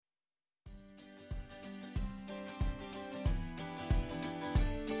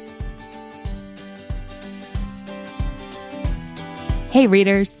Hey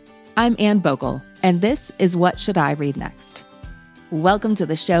readers, I'm Anne Bogle, and this is What Should I Read Next? Welcome to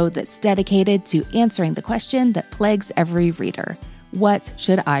the show that's dedicated to answering the question that plagues every reader. What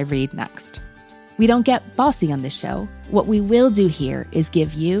should I read next? We don't get bossy on this show. What we will do here is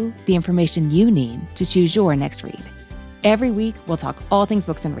give you the information you need to choose your next read. Every week, we'll talk all things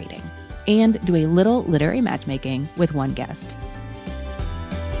books and reading, and do a little literary matchmaking with one guest.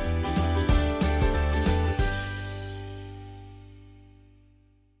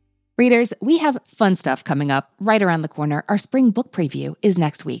 Readers, we have fun stuff coming up right around the corner. Our spring book preview is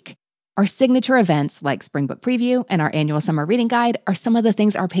next week. Our signature events like Spring Book Preview and our annual summer reading guide are some of the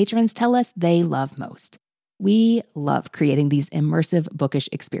things our patrons tell us they love most. We love creating these immersive bookish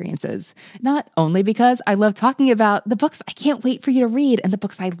experiences, not only because I love talking about the books I can't wait for you to read and the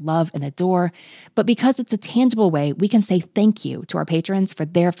books I love and adore, but because it's a tangible way we can say thank you to our patrons for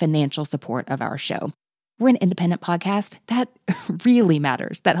their financial support of our show. We're an independent podcast. That really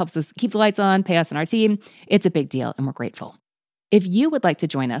matters. That helps us keep the lights on, pay us and our team. It's a big deal, and we're grateful. If you would like to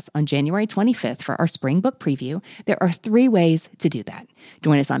join us on January 25th for our spring book preview, there are 3 ways to do that.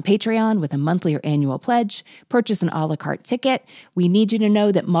 Join us on Patreon with a monthly or annual pledge, purchase an a la carte ticket. We need you to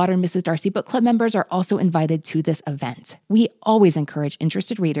know that Modern Mrs. Darcy Book Club members are also invited to this event. We always encourage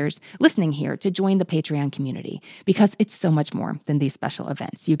interested readers listening here to join the Patreon community because it's so much more than these special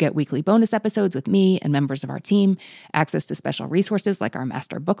events. You get weekly bonus episodes with me and members of our team, access to special resources like our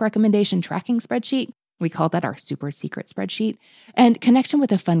master book recommendation tracking spreadsheet. We call that our super secret spreadsheet, and connection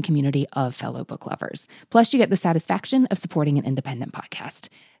with a fun community of fellow book lovers. Plus, you get the satisfaction of supporting an independent podcast.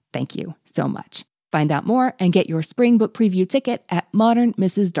 Thank you so much. Find out more and get your spring book preview ticket at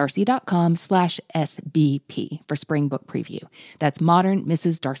modernmrsdarcy.com/SBP for spring book preview. That's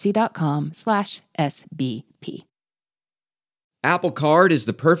modernmrsdarcy.com/SBP. Apple Card is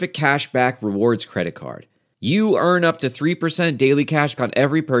the perfect cashback rewards credit card. You earn up to 3% daily cash on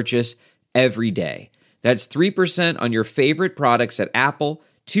every purchase every day. That's 3% on your favorite products at Apple,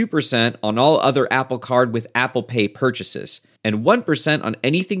 2% on all other Apple Card with Apple Pay purchases, and 1% on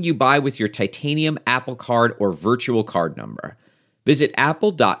anything you buy with your titanium Apple Card or virtual card number. Visit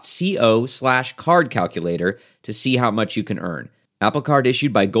apple.co/card calculator to see how much you can earn. Apple Card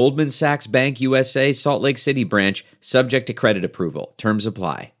issued by Goldman Sachs Bank USA, Salt Lake City branch, subject to credit approval. Terms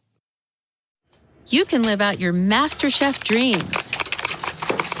apply. You can live out your MasterChef dreams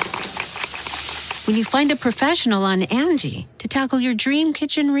when you find a professional on Angie to tackle your dream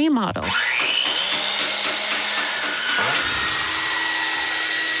kitchen remodel.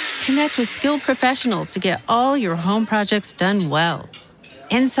 Connect with skilled professionals to get all your home projects done well.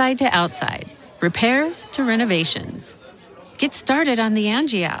 Inside to outside, repairs to renovations. Get started on the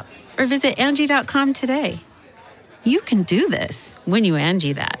Angie app or visit Angie.com today. You can do this when you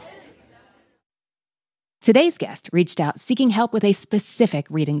Angie that. Today's guest reached out seeking help with a specific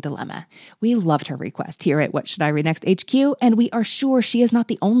reading dilemma. We loved her request here at What Should I Read Next HQ, and we are sure she is not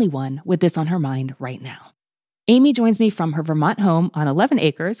the only one with this on her mind right now. Amy joins me from her Vermont home on 11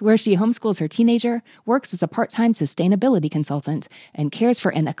 acres, where she homeschools her teenager, works as a part-time sustainability consultant, and cares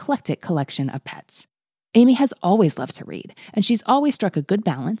for an eclectic collection of pets. Amy has always loved to read, and she's always struck a good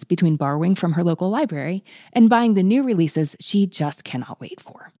balance between borrowing from her local library and buying the new releases she just cannot wait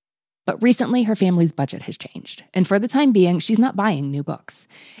for. But recently, her family's budget has changed, and for the time being, she's not buying new books.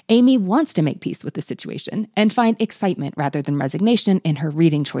 Amy wants to make peace with the situation and find excitement rather than resignation in her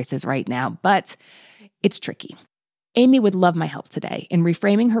reading choices right now, but it's tricky. Amy would love my help today in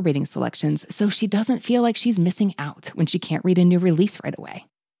reframing her reading selections so she doesn't feel like she's missing out when she can't read a new release right away.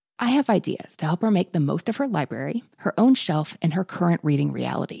 I have ideas to help her make the most of her library, her own shelf, and her current reading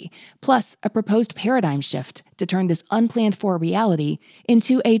reality, plus a proposed paradigm shift to turn this unplanned for reality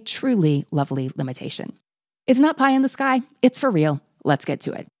into a truly lovely limitation. It's not pie in the sky, it's for real. Let's get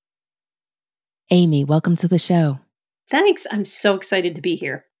to it. Amy, welcome to the show. Thanks. I'm so excited to be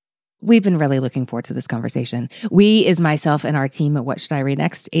here. We've been really looking forward to this conversation. We is myself and our team at What Should I Read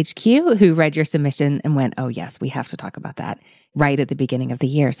Next HQ, who read your submission and went, oh yes, we have to talk about that right at the beginning of the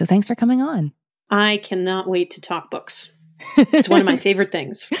year. So thanks for coming on. I cannot wait to talk books. It's one of my favorite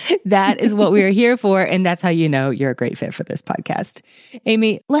things. That is what we are here for. And that's how you know you're a great fit for this podcast.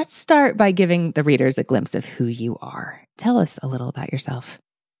 Amy, let's start by giving the readers a glimpse of who you are. Tell us a little about yourself.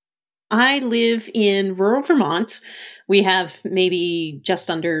 I live in rural Vermont. We have maybe just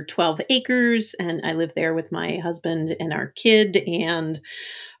under 12 acres, and I live there with my husband and our kid and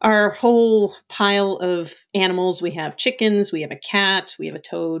our whole pile of animals. We have chickens, we have a cat, we have a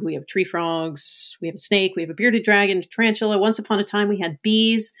toad, we have tree frogs, we have a snake, we have a bearded dragon, a tarantula. Once upon a time, we had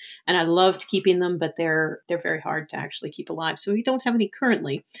bees, and I loved keeping them, but they're very hard to actually keep alive. So we don't have any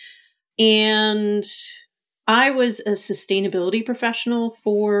currently. And I was a sustainability professional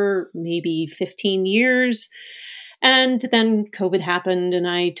for maybe 15 years. And then COVID happened and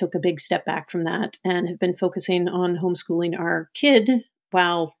I took a big step back from that and have been focusing on homeschooling our kid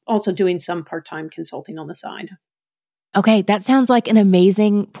while also doing some part-time consulting on the side. Okay, that sounds like an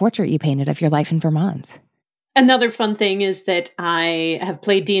amazing portrait you painted of your life in Vermont. Another fun thing is that I have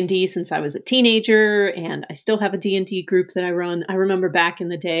played D&D since I was a teenager, and I still have a D&D group that I run. I remember back in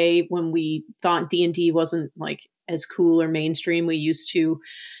the day when we thought D&D wasn't like as cool or mainstream, we used to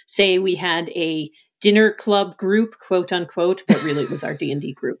say we had a dinner club group, quote unquote, but really it was our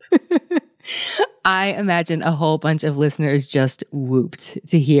D&D group. I imagine a whole bunch of listeners just whooped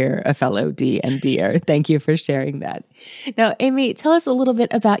to hear a fellow D&Der. Thank you for sharing that. Now, Amy, tell us a little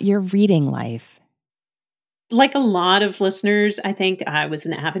bit about your reading life. Like a lot of listeners, I think I was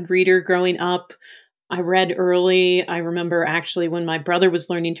an avid reader growing up. I read early. I remember actually when my brother was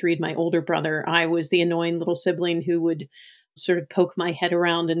learning to read, my older brother, I was the annoying little sibling who would sort of poke my head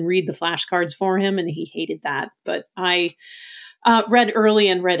around and read the flashcards for him, and he hated that. But I read early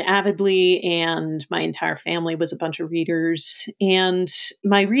and read avidly, and my entire family was a bunch of readers. And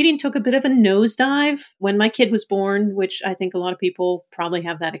my reading took a bit of a nosedive when my kid was born, which I think a lot of people probably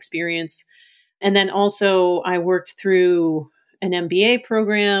have that experience. And then also I worked through an MBA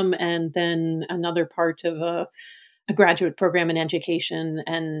program and then another part of a graduate program in education.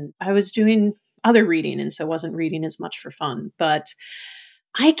 And I was doing other reading, and so wasn't reading as much for fun. But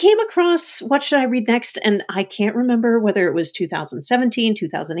I came across What Should I Read Next? And I can't remember whether it was 2017,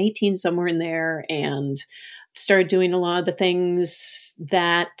 2018, somewhere in there, and started doing a lot of the things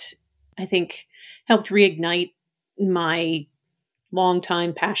that I think helped reignite my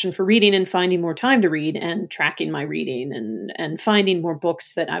long-time passion for reading and finding more time to read and tracking my reading and finding more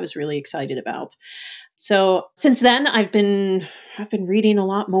books that I was really excited about. So since then, I've been reading a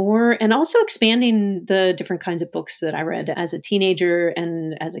lot more and also expanding the different kinds of books that I read as a teenager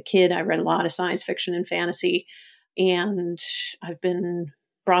and as a kid. I read a lot of science fiction and fantasy, and I've been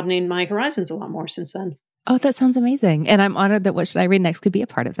broadening my horizons a lot more since then. Oh, that sounds amazing. And I'm honored that What Should I Read Next could be a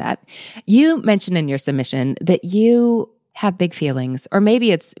part of that. You mentioned in your submission that you have big feelings, or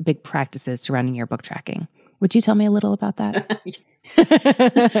maybe it's big practices surrounding your book tracking. Would you tell me a little about that?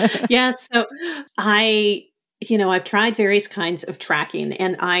 Yeah. So I've tried various kinds of tracking,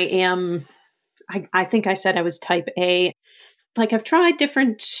 and I think I said I was type A. Like I've tried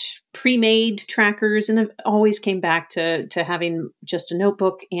different pre-made trackers, and I've always came back to having just a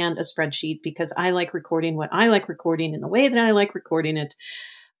notebook and a spreadsheet because I like recording what I like recording in the way that I like recording it.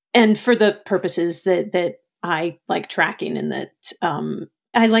 And for the purposes that I like tracking, and that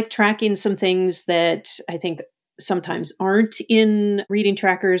I like tracking some things that I think sometimes aren't in reading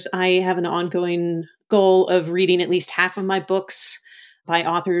trackers. I have an ongoing goal of reading at least half of my books by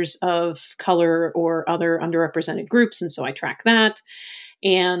authors of color or other underrepresented groups. And so I track that.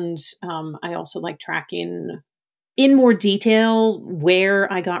 And I also like tracking in more detail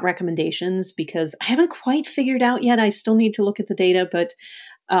where I got recommendations, because I haven't quite figured out yet. I still need to look at the data, but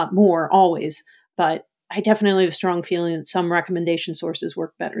more always. But I definitely have a strong feeling that some recommendation sources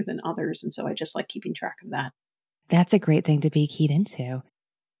work better than others. And so I just like keeping track of that. That's a great thing to be keyed into.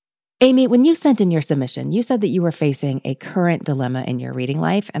 Amy, when you sent in your submission, you said that you were facing a current dilemma in your reading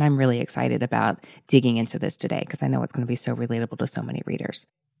life. And I'm really excited about digging into this today because I know it's going to be so relatable to so many readers.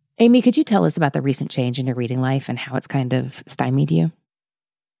 Amy, could you tell us about the recent change in your reading life and how it's kind of stymied you?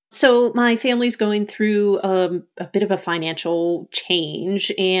 So my family's going through a bit of a financial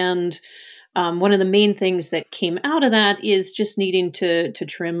change, and one of the main things that came out of that is just needing to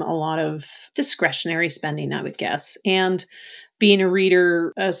trim a lot of discretionary spending, I would guess. And being a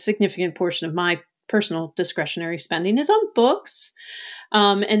reader, a significant portion of my personal discretionary spending is on books.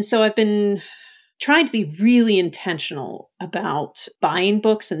 And so I've been trying to be really intentional about buying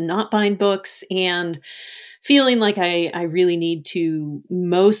books and not buying books, and feeling like I really need to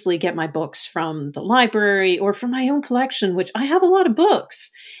mostly get my books from the library or from my own collection, which I have a lot of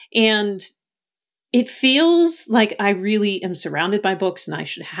books. And it feels like I really am surrounded by books and I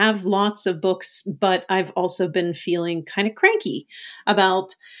should have lots of books, but I've also been feeling kind of cranky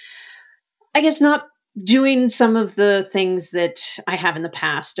about, I guess, not doing some of the things that I have in the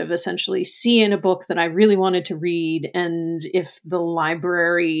past of essentially seeing a book that I really wanted to read. And if the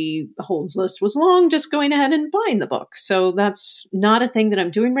library holds list was long, just going ahead and buying the book. So that's not a thing that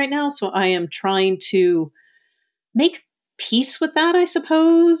I'm doing right now. So I am trying to make peace with that, I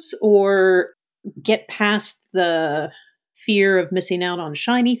suppose, or get past the fear of missing out on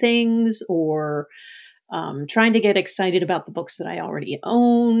shiny things, or trying to get excited about the books that I already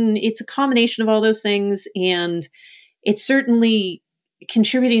own. It's a combination of all those things. And it's certainly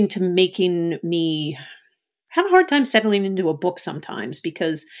contributing to making me, have a hard time settling into a book sometimes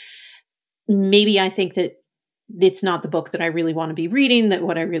because maybe I think that it's not the book that I really want to be reading, that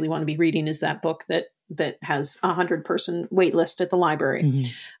what I really want to be reading is that book that has 100-person wait list at the library.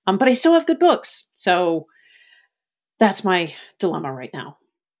 Mm-hmm. But I still have good books. So that's my dilemma right now.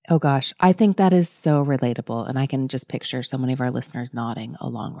 Oh gosh, I think that is so relatable. And I can just picture so many of our listeners nodding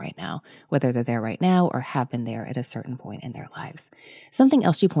along right now, whether they're there right now or have been there at a certain point in their lives. Something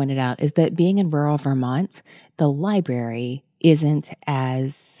else you pointed out is that being in rural Vermont, the library isn't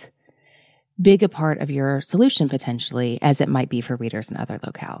as big a part of your solution potentially as it might be for readers in other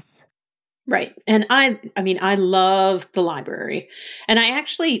locales. Right. And I mean, I love the library. And I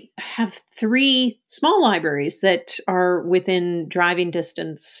actually have 3 small libraries that are within driving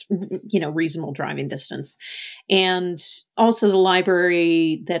distance, reasonable driving distance. And also the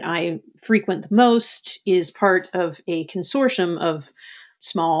library that I frequent the most is part of a consortium of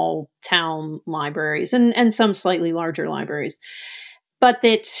small town libraries and some slightly larger libraries. But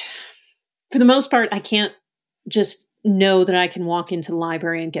that for the most part, I can't just know that I can walk into the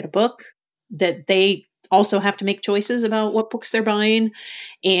library and get a book, that they also have to make choices about what books they're buying.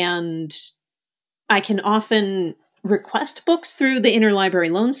 And I can often request books through the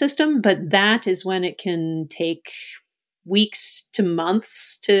interlibrary loan system, but that is when it can take weeks to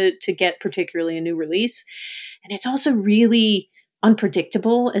months to get particularly a new release. And it's also really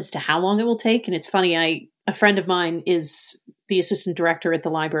unpredictable as to how long it will take. And it's funny, a friend of mine is the assistant director at the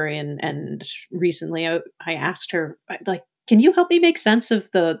library, and recently I asked her, like, can you help me make sense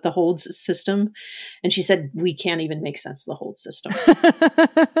of the holds system? And she said, we can't even make sense of the hold system.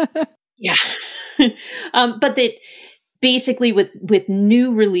 Yeah. But that basically with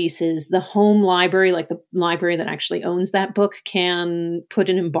new releases, the home library, like the library that actually owns that book, can put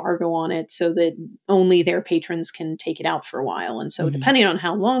an embargo on it so that only their patrons can take it out for a while. And so depending on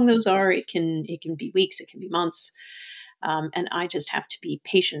how long those are, it can be weeks, it can be months. And I just have to be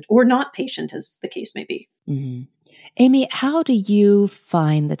patient or not patient, as the case may be. Mm-hmm. Amy, how do you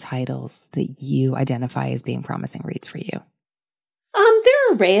find the titles that you identify as being promising reads for you? There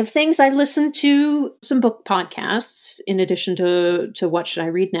are an array of things. I listen to some book podcasts in addition to What Should I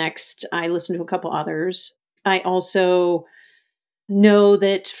Read Next. I listen to a couple others. I also know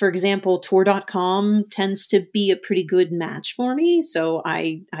that, for example, Tor.com tends to be a pretty good match for me. So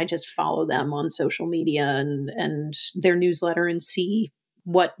I just follow them on social media and their newsletter and see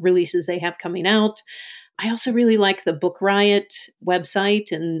what releases they have coming out. I also really like the Book Riot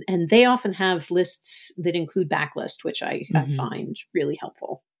website, and they often have lists that include backlist, which I find really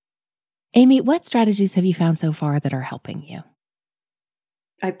helpful. Amy, what strategies have you found so far that are helping you?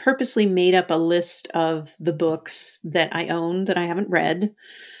 I purposely made up a list of the books that I own that I haven't read.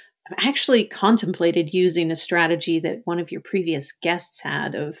 I've actually contemplated using a strategy that one of your previous guests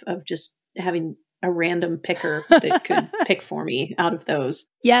had of just having a random picker that could pick for me out of those.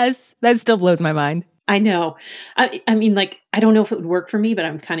 Yes, that still blows my mind. I know. I mean, like, I don't know if it would work for me, but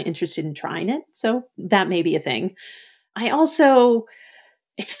I'm kind of interested in trying it. So that may be a thing. I also,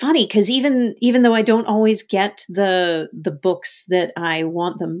 it's funny because even though I don't always get the books that I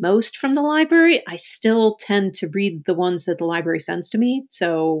want the most from the library, I still tend to read the ones that the library sends to me.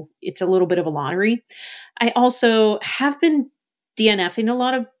 So it's a little bit of a lottery. I also have been DNFing a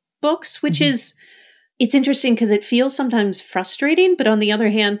lot of books, which is, it's interesting because it feels sometimes frustrating, but on the other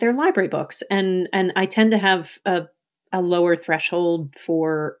hand, they're library books. And I tend to have a lower threshold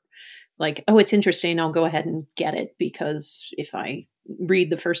for, like, oh, it's interesting, I'll go ahead and get it, because if I read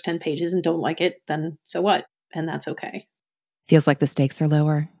the first 10 pages and don't like it, then so what? And that's okay. Feels like the stakes are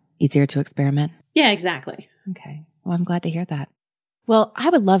lower, easier to experiment. Yeah, exactly. Okay. Well, I'm glad to hear that. Well, I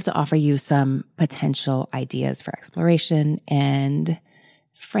would love to offer you some potential ideas for exploration and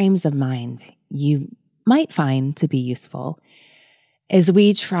frames of mind you might find to be useful as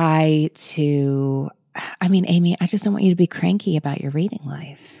we try to, Amy, I just don't want you to be cranky about your reading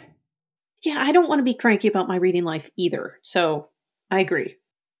life. Yeah, I don't want to be cranky about my reading life either. So I agree.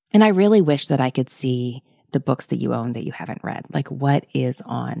 And I really wish that I could see the books that you own that you haven't read, like what is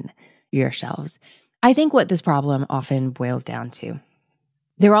on your shelves. I think what this problem often boils down to,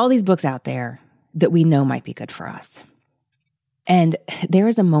 there are all these books out there that we know might be good for us. And there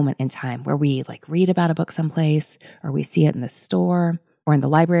is a moment in time where we like read about a book someplace, or we see it in the store or in the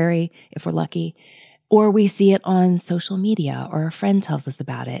library, if we're lucky, or we see it on social media, or a friend tells us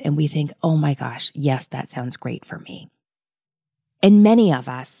about it, and we think, oh my gosh, yes, that sounds great for me. And many of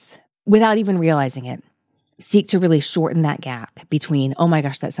us, without even realizing it, seek to really shorten that gap between, oh my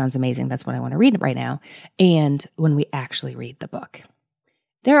gosh, that sounds amazing, that's what I want to read right now, and when we actually read the book.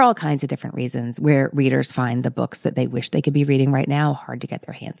 There are all kinds of different reasons where readers find the books that they wish they could be reading right now hard to get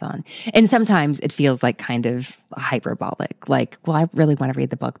their hands on. And sometimes it feels like kind of hyperbolic. Like, well, I really want to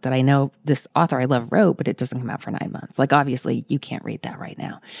read the book that I know this author I love wrote, but it doesn't come out for 9 months. Like, obviously, you can't read that right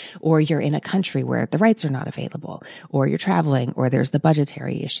now. Or you're in a country where the rights are not available, or you're traveling, or there's the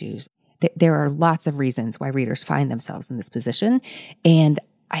budgetary issues. There are lots of reasons why readers find themselves in this position. And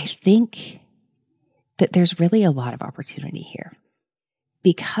I think that there's really a lot of opportunity here.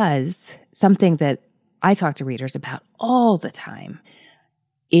 Because something that I talk to readers about all the time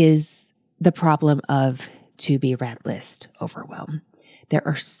is the problem of to-be-read list overwhelm. There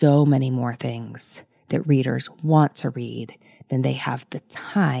are so many more things that readers want to read than they have the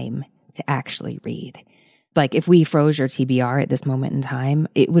time to actually read. Like if we froze your TBR at this moment in time,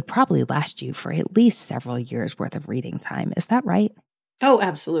 it would probably last you for at least several years worth of reading time. Is that right? Oh,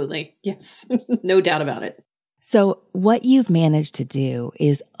 absolutely. Yes. No doubt about it. So what you've managed to do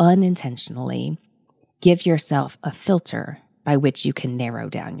is unintentionally give yourself a filter by which you can narrow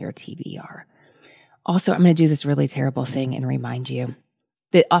down your TBR. Also, I'm going to do this really terrible thing and remind you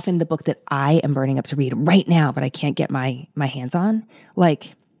that often the book that I am burning up to read right now, but I can't get my hands on,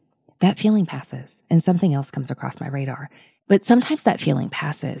 like that feeling passes and something else comes across my radar. But sometimes that feeling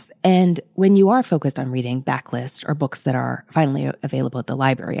passes. And when you are focused on reading backlist or books that are finally available at the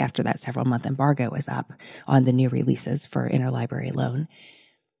library after that several-month embargo is up on the new releases for interlibrary loan,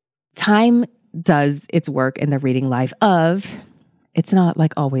 time does its work in the reading life of, it's not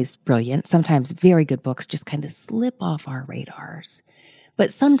like always brilliant. Sometimes very good books just kind of slip off our radars.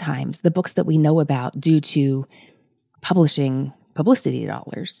 But sometimes the books that we know about due to publishing publicity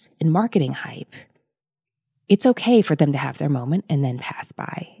dollars and marketing hype, it's okay for them to have their moment and then pass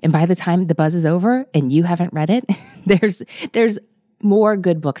by. And by the time the buzz is over and you haven't read it, there's more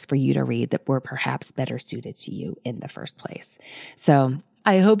good books for you to read that were perhaps better suited to you in the first place. So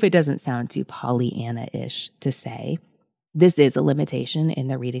I hope it doesn't sound too Pollyanna-ish to say this is a limitation in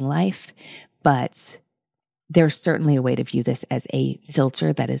the reading life, but there's certainly a way to view this as a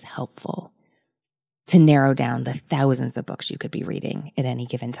filter that is helpful to narrow down the thousands of books you could be reading at any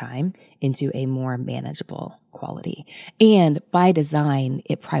given time into a more manageable quality. And by design,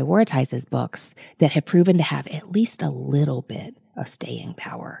 it prioritizes books that have proven to have at least a little bit of staying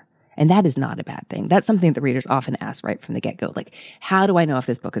power. And that is not a bad thing. That's something that readers often ask right from the get-go. Like, how do I know if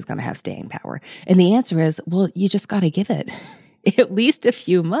this book is going to have staying power? And the answer is, well, you just got to give it at least a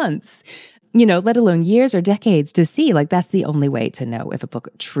few months, let alone years or decades to see. Like, that's the only way to know if a book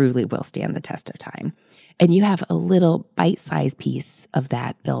truly will stand the test of time. And you have a little bite-sized piece of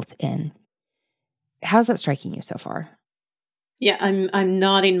that built in. How's that striking you so far? Yeah, I'm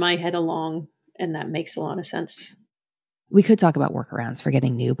nodding my head along, and that makes a lot of sense. We could talk about workarounds for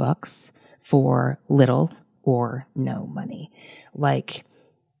getting new books for little or no money. Like,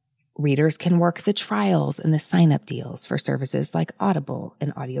 readers can work the trials and the sign-up deals for services like Audible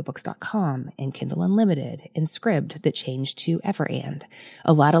and audiobooks.com and Kindle Unlimited and Scribd that changed to Everand.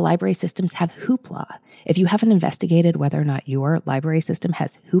 A lot of library systems have Hoopla. If you haven't investigated whether or not your library system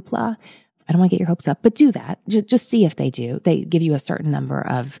has Hoopla, I don't want to get your hopes up, but do that. Just see if they do. They give you a certain number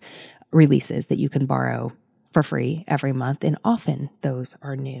of releases that you can borrow for free every month, and often those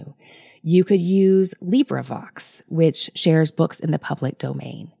are new. You could use LibriVox, which shares books in the public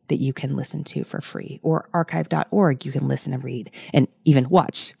domain that you can listen to for free, or archive.org you can listen and read and even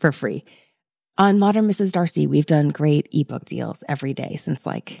watch for free. On Modern Mrs. Darcy, we've done great ebook deals every day since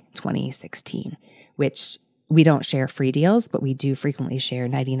like 2016, which we don't share free deals, but we do frequently share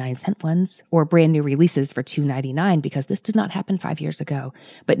 99-cent ones or brand new releases for $2.99 because this did not happen 5 years ago.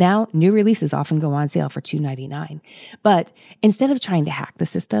 But now new releases often go on sale for $2.99. But instead of trying to hack the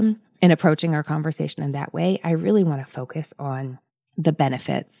system and approaching our conversation in that way, I really want to focus on the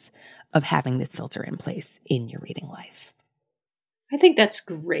benefits of having this filter in place in your reading life. I think that's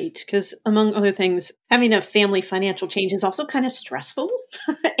great because, among other things, having a family financial change is also kind of stressful.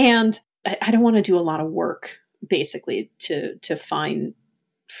 And I don't want to do a lot of work, basically, to find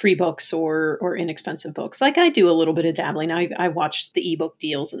free books or inexpensive books. Like, I do a little bit of dabbling. I watch the ebook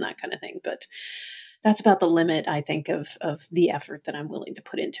deals and that kind of thing, but that's about the limit, I think, of the effort that I'm willing to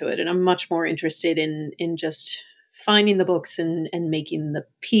put into it. And I'm much more interested in just finding the books and making the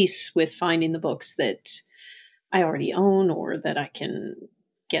peace with finding the books that I already own or that I can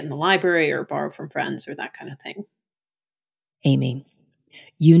get in the library or borrow from friends or that kind of thing. Amy,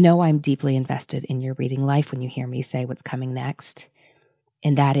 you know I'm deeply invested in your reading life when you hear me say what's coming next.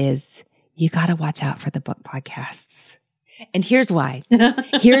 And that is, you got to watch out for the book podcasts. And here's why.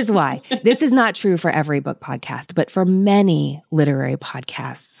 Here's why. This is not true for every book podcast, but for many literary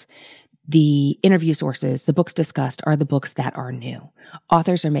podcasts, The interview sources, the books discussed, are the books that are new.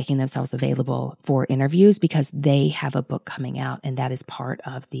 Authors are making themselves available for interviews because they have a book coming out, and that is part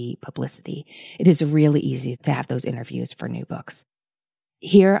of the publicity. It is really easy to have those interviews for new books.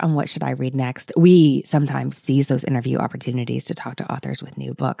 Here on What Should I Read Next, we sometimes seize those interview opportunities to talk to authors with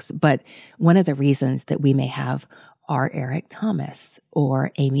new books. But one of the reasons that we may have our Eric Thomas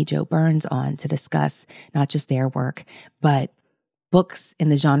or Amy Jo Burns on to discuss not just their work, but books in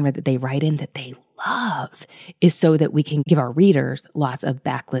the genre that they write in that they love is so that we can give our readers lots of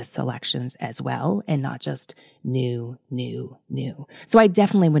backlist selections as well, and not just new. So I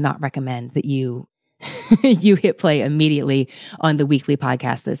definitely would not recommend that you hit play immediately on the weekly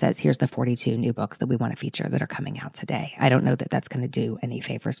podcast that says, here's the 42 new books that we want to feature that are coming out today. I don't know that that's going to do any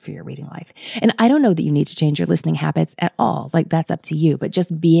favors for your reading life. And I don't know that you need to change your listening habits at all. Like, that's up to you. But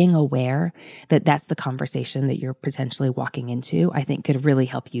just being aware that that's the conversation that you're potentially walking into, I think could really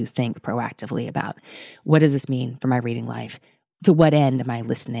help you think proactively about, what does this mean for my reading life? To what end am I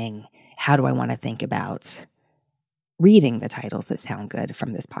listening? How do I want to think about reading the titles that sound good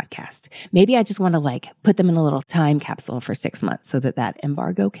from this podcast? Maybe I just want to put them in a little time capsule for 6 months so that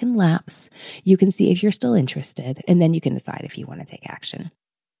embargo can lapse. You can see if you're still interested, and then you can decide if you want to take action.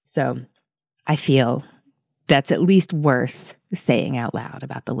 So I feel that's at least worth saying out loud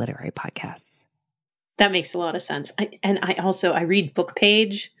about the literary podcasts. That makes a lot of sense. I read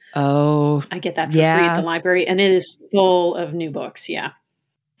BookPage. Oh, I get that for free at the library, and it is full of new books. Yeah.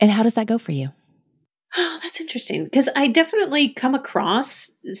 And how does that go for you? Oh, that's interesting, because I definitely come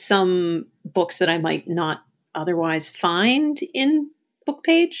across some books that I might not otherwise find in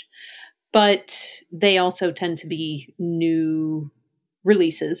BookPage, but they also tend to be new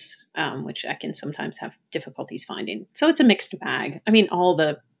releases, which I can sometimes have difficulties finding. So it's a mixed bag. I mean, all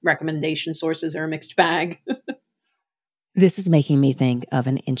the recommendation sources are a mixed bag. This is making me think of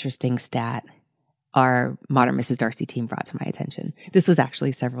an interesting stat our Modern Mrs. Darcy team brought to my attention. This was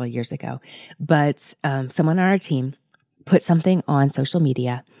actually several years ago, but someone on our team put something on social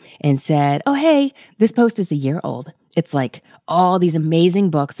media and said, oh, hey, this post is a year old. It's like all these amazing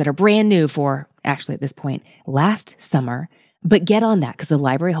books that are brand new for, actually at this point, last summer. But get on that, because the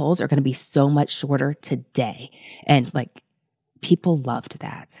library holds are going to be so much shorter today. And people loved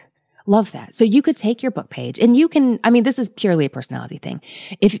that. Love that. So you could take your BookPage and you can, this is purely a personality thing.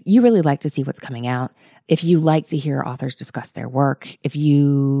 If you really like to see what's coming out, if you like to hear authors discuss their work, if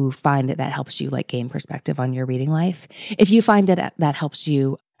you find that helps you gain perspective on your reading life, if you find that helps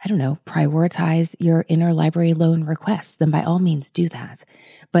you, prioritize your interlibrary loan requests, then by all means do that.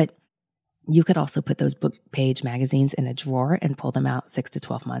 But you could also put those BookPage magazines in a drawer and pull them out 6 to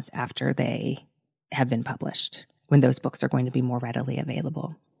 12 months after they have been published, when those books are going to be more readily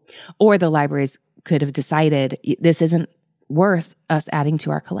available. Or the libraries could have decided this isn't worth us adding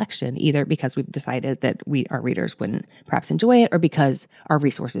to our collection, either because we've decided that our readers wouldn't perhaps enjoy it, or because our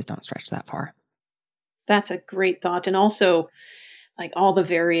resources don't stretch that far. That's a great thought. And also, all the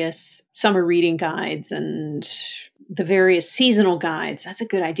various summer reading guides and the various seasonal guides, that's a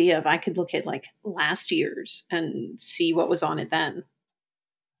good idea. If I could look at last year's and see what was on it then.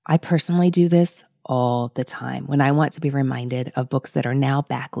 I personally do this all the time when I want to be reminded of books that are now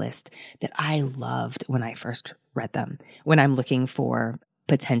backlist that I loved when I first read them. When I'm looking for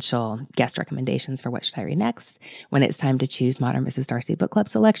potential guest recommendations for What Should I Read Next, when it's time to choose Modern Mrs. Darcy Book Club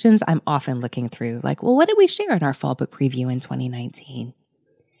selections, I'm often looking through what did we share in our fall book preview in 2019?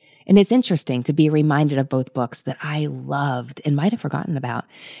 And it's interesting to be reminded of both books that I loved and might have forgotten about,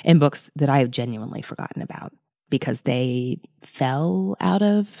 and books that I have genuinely forgotten about because they fell out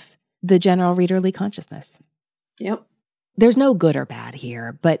of the general readerly consciousness. Yep. There's no good or bad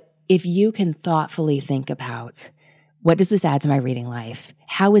here, but if you can thoughtfully think about, what does this add to my reading life?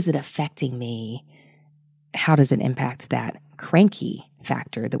 How is it affecting me? How does it impact that cranky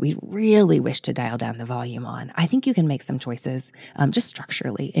factor that we really wish to dial down the volume on? I think you can make some choices just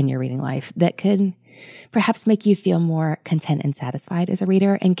structurally in your reading life that could perhaps make you feel more content and satisfied as a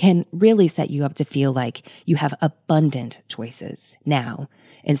reader, and can really set you up to feel like you have abundant choices now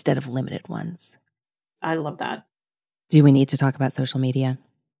instead of limited ones. I love that. Do we need to talk about social media?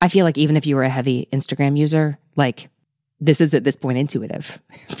 I feel like even if you were a heavy Instagram user, this is at this point intuitive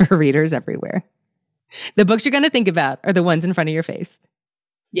for readers everywhere. The books you're going to think about are the ones in front of your face.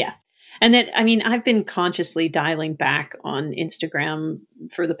 Yeah. And then, I've been consciously dialing back on Instagram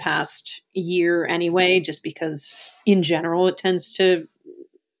for the past year anyway, just because in general it tends to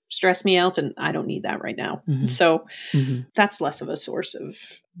stress me out, and I don't need that right now. Mm-hmm. So that's less of a source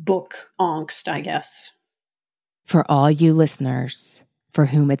of book angst, I guess. For all you listeners for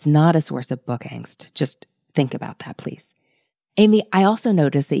whom it's not a source of book angst, just think about that, please. Amy, I also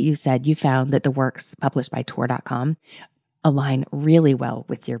noticed that you said you found that the works published by Tor.com align really well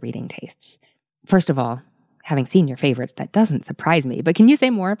with your reading tastes. First of all, having seen your favorites, that doesn't surprise me, but can you say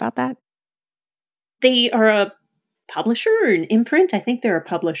more about that? They are a publisher or an imprint. I think they're a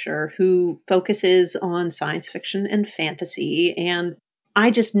publisher who focuses on science fiction and fantasy. And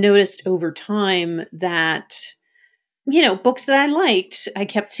I just noticed over time that, books that I liked, I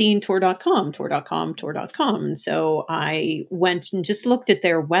kept seeing Tor.com. And so I went and just looked at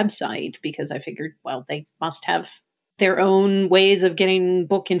their website because I figured, well, they must have their own ways of getting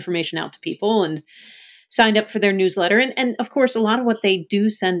book information out to people, and signed up for their newsletter. And of course, a lot of what they do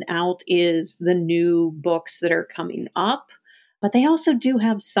send out is the new books that are coming up. But they also do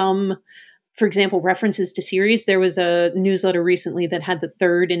have some, for example, references to series. There was a newsletter recently that had the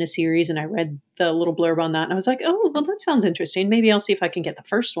third in a series, and I read the little blurb on that. And I was like, oh, well, that sounds interesting. Maybe I'll see if I can get the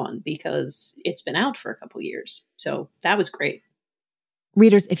first one because it's been out for a couple years. So that was great.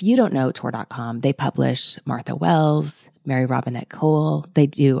 Readers, if you don't know Tor.com, they publish Martha Wells, Mary Robinette Kowal. They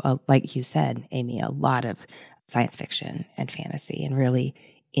do, like you said, Amy, a lot of science fiction and fantasy and really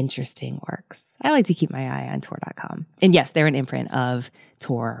interesting works. I like to keep my eye on Tor.com. And yes, they're an imprint of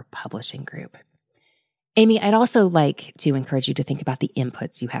Tor Publishing Group. Amy, I'd also like to encourage you to think about the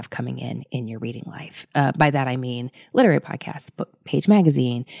inputs you have coming in your reading life. By that, I mean literary podcasts, Book Page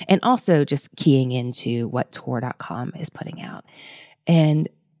Magazine, and also just keying into what Tor.com is putting out. And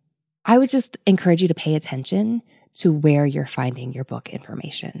I would just encourage you to pay attention to where you're finding your book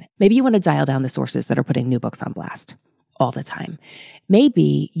information. Maybe you want to dial down the sources that are putting new books on blast all the time.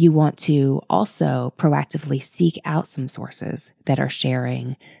 Maybe you want to also proactively seek out some sources that are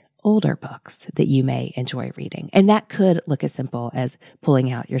sharing older books that you may enjoy reading. And that could look as simple as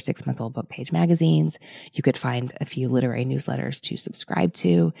pulling out your 6-month-old Book Page magazines. You could find a few literary newsletters to subscribe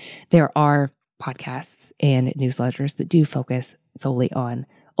to. There are podcasts and newsletters that do focus solely on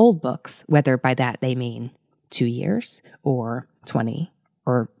old books, whether by that they mean 2 years or 20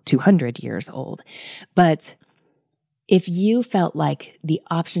 or 200 years old. But if you felt like the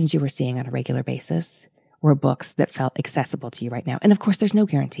options you were seeing on a regular basis were books that felt accessible to you right now, and of course, there's no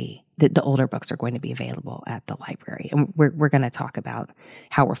guarantee that the older books are going to be available at the library. And we're going to talk about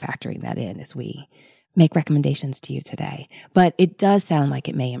how we're factoring that in as we make recommendations to you today. But it does sound like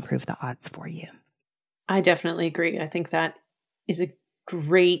it may improve the odds for you. I definitely agree. I think that is a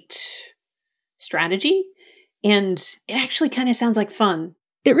great strategy. And it actually kind of sounds like fun.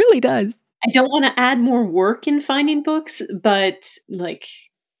 It really does. I don't want to add more work in finding books, but like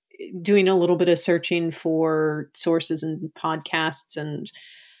doing a little bit of searching for sources and podcasts and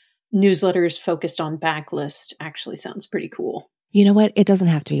newsletters focused on backlist actually sounds pretty cool. You know what? It doesn't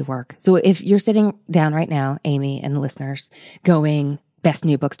have to be work. So if you're sitting down right now, Amy and listeners, going Best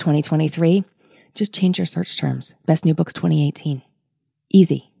New Books 2023, just change your search terms. Best New Books 2018.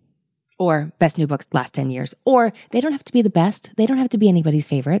 Easy. Or Best New Books last 10 years. Or they don't have to be the best. They don't have to be anybody's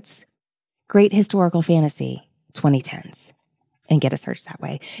favorites. Great Historical Fantasy 2010s. And get a search that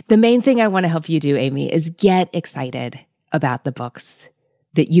way. The main thing I want to help you do, Amy, is get excited about the books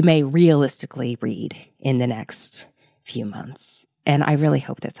that you may realistically read in the next few months. And I really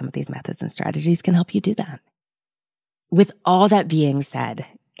hope that some of these methods and strategies can help you do that. With all that being said,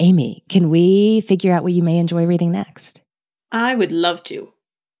 Amy, can we figure out what you may enjoy reading next? I would love to.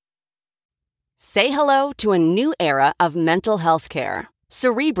 Say hello to a new era of mental health care.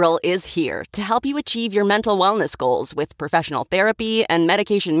 Cerebral is here to help you achieve your mental wellness goals with professional therapy and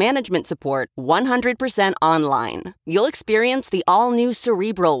medication management support 100% online. You'll experience the all-new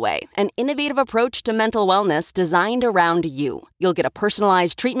Cerebral Way, an innovative approach to mental wellness designed around you. You'll get a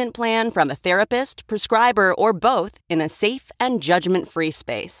personalized treatment plan from a therapist, prescriber, or both in a safe and judgment-free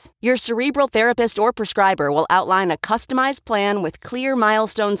space. Your Cerebral therapist or prescriber will outline a customized plan with clear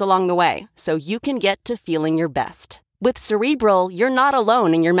milestones along the way, so you can get to feeling your best. With Cerebral, you're not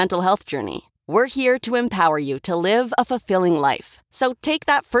alone in your mental health journey. We're here to empower you to live a fulfilling life. So take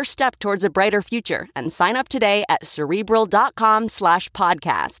that first step towards a brighter future and sign up today at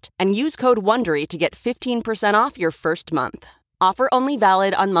Cerebral.com/podcast and use code WONDERY to get 15% off your first month. Offer only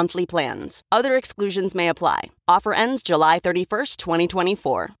valid on monthly plans. Other exclusions may apply. Offer ends July 31st,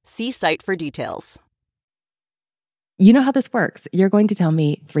 2024. See site for details. You know how this works. You're going to tell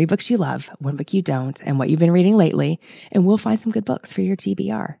me 3 books you love, 1 book you don't, and what you've been reading lately, and we'll find some good books for your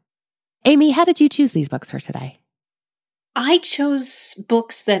TBR. Amy, how did you choose these books for today? I chose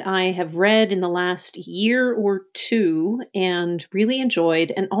books that I have read in the last year or two and really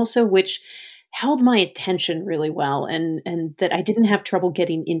enjoyed, and also which held my attention really well and that I didn't have trouble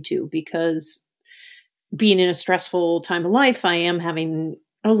getting into, because being in a stressful time of life, I am having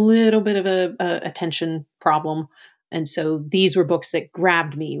a little bit of a attention problem. And so these were books that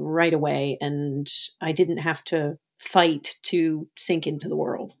grabbed me right away, and I didn't have to fight to sink into the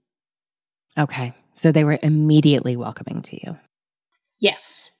world. Okay. So they were immediately welcoming to you.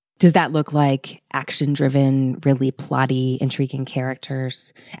 Yes. Does that look like action-driven, really plotty, intriguing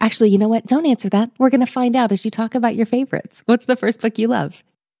characters? Actually, you know what? Don't answer that. We're going to find out as you talk about your favorites. What's the first book you love?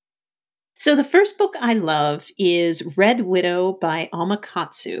 So the first book I love is Red Widow by Alma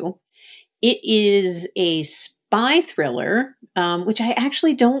Katsu. It is a spy thriller, which I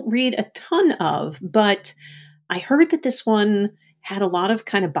actually don't read a ton of, but I heard that this one had a lot of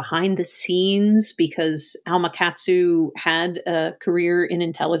kind of behind the scenes because Alma Katsu had a career in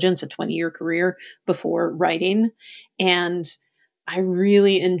intelligence, a 20-year career before writing. And I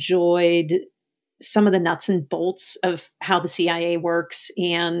really enjoyed some of the nuts and bolts of how the CIA works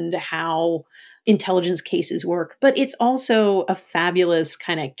and how intelligence cases work. But it's also a fabulous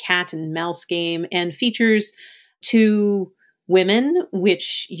kind of cat and mouse game and features two women,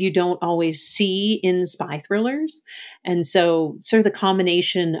 which you don't always see in spy thrillers. And so sort of the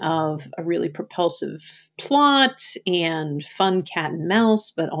combination of a really propulsive plot and fun cat and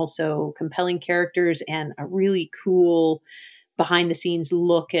mouse, but also compelling characters and a really cool behind the scenes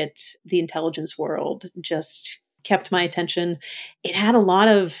look at the intelligence world just kept my attention. It had a lot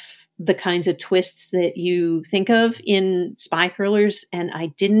of the kinds of twists that you think of in spy thrillers, and I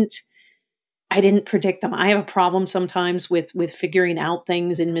didn't predict them. I have a problem sometimes with figuring out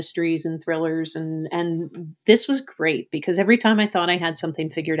things in mysteries and thrillers, and this was great because every time I thought I had something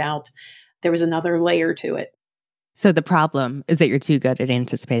figured out, there was another layer to it. So the problem is that you're too good at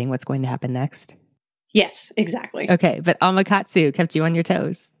anticipating what's going to happen next. Yes, exactly. Okay, but Alma Katsu kept you on your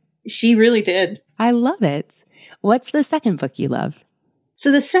toes. She really did. I love it. What's the second book you love?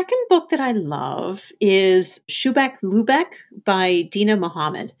 So the second book that I love is Shubak Lübeck by Dina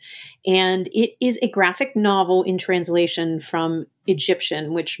Muhammad. And it is a graphic novel in translation from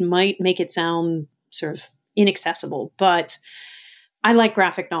Egyptian, which might make it sound sort of inaccessible, but I like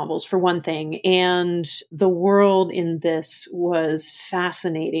graphic novels for one thing. And the world in this was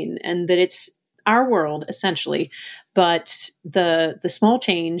fascinating, and that it's our world essentially. But the small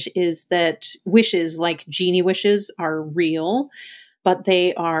change is that wishes like genie wishes are real, but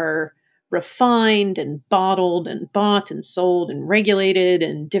they are refined and bottled and bought and sold and regulated,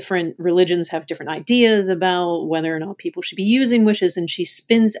 and different religions have different ideas about whether or not people should be using wishes. And she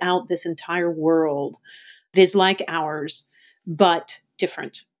spins out this entire world that is like ours, but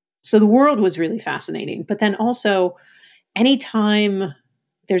different. So the world was really fascinating. But then also, anytime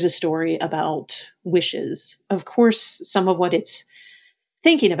there's a story about wishes, of course, some of what it's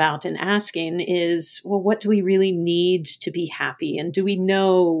thinking about and asking is, well, what do we really need to be happy? And do we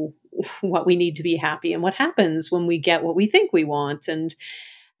know what we need to be happy? And what happens when we get what we think we want? And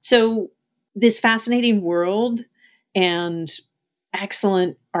so this fascinating world and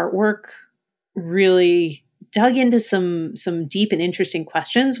excellent artwork really dug into some deep and interesting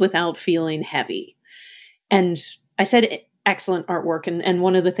questions without feeling heavy. And I said excellent artwork. And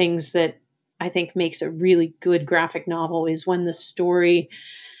one of the things that I think makes a really good graphic novel is when the story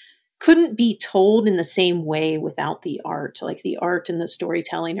couldn't be told in the same way without the art. Like the art and the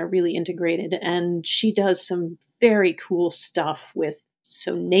storytelling are really integrated. And she does some very cool stuff with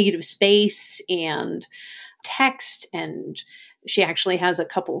negative space and text. And she actually has a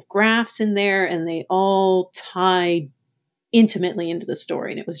couple of graphs in there, and they all tie intimately into the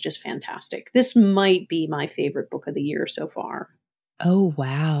story. And it was just fantastic. This might be my favorite book of the year so far. Oh,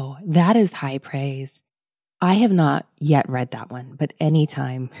 wow. That is high praise. I have not yet read that one, but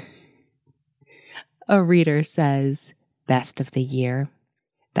anytime a reader says best of the year,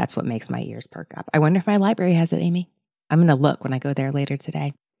 that's what makes my ears perk up. I wonder if my library has it, Amy. I'm going to look when I go there later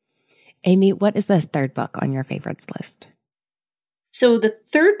today. Amy, what is the third book on your favorites list? So the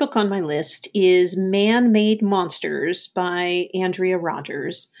third book on my list is Man-Made Monsters by Andrea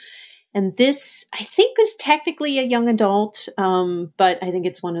Rogers. And this, I think, is technically a young adult, but I think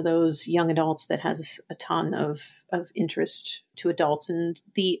it's one of those young adults that has a ton of interest to adults. And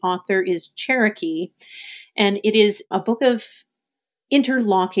the author is Cherokee. And it is a book of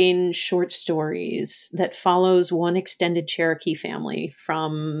interlocking short stories that follows one extended Cherokee family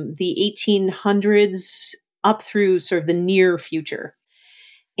from the 1800s up through sort of the near future.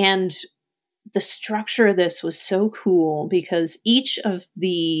 And the structure of this was so cool because each of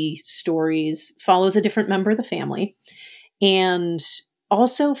the stories follows a different member of the family and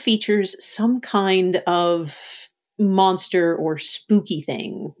also features some kind of monster or spooky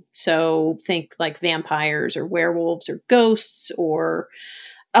thing. So think like vampires or werewolves or ghosts or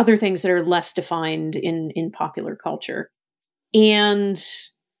other things that are less defined in popular culture. And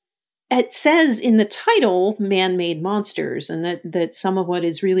it says in the title, man-made monsters, and that some of what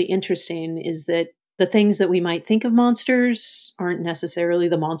is really interesting is that the things that we might think of monsters aren't necessarily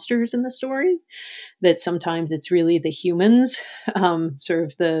the monsters in the story, that sometimes it's really the humans, sort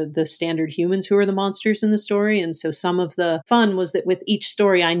of the standard humans who are the monsters in the story. And so some of the fun was that with each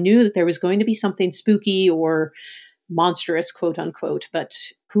story, I knew that there was going to be something spooky or monstrous, quote unquote, but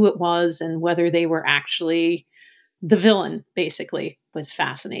who it was and whether they were actually the villain, basically, was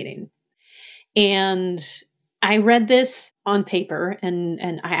fascinating. And I read this on paper,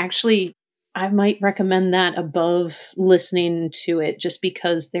 and I might recommend that above listening to it, just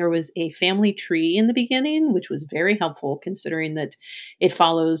because there was a family tree in the beginning, which was very helpful considering that it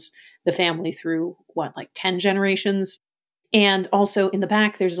follows the family through 10 generations. And also in the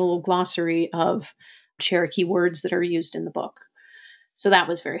back, there's a little glossary of Cherokee words that are used in the book. So that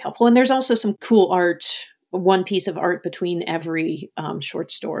was very helpful. And there's also some cool art, one piece of art between every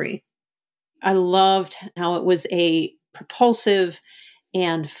short story. I loved how it was a propulsive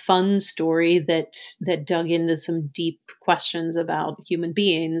and fun story that dug into some deep questions about human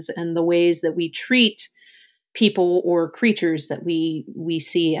beings and the ways that we treat people or creatures that we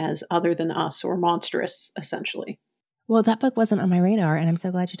see as other than us or monstrous, essentially. Well, that book wasn't on my radar, and I'm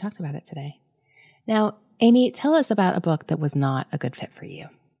so glad you talked about it today. Now, Amy, tell us about a book that was not a good fit for you.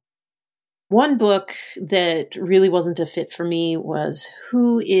 One book that really wasn't a fit for me was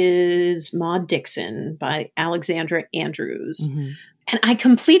Who is Maud Dixon by Alexandra Andrews. Mm-hmm. And I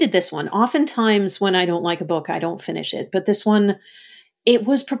completed this one. Oftentimes when I don't like a book, I don't finish it. But this one, it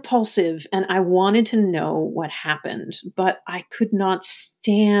was propulsive and I wanted to know what happened, but I could not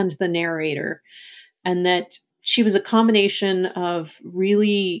stand the narrator. And that she was a combination of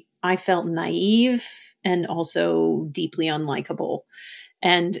really, I felt naive and also deeply unlikable.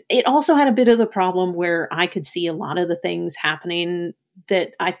 And it also had a bit of the problem where I could see a lot of the things happening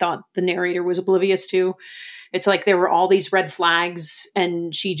that I thought the narrator was oblivious to. It's like there were all these red flags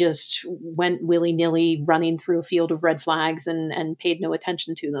and she just went willy-nilly running through a field of red flags and paid no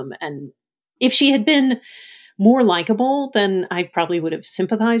attention to them. And if she had been more likable, then I probably would have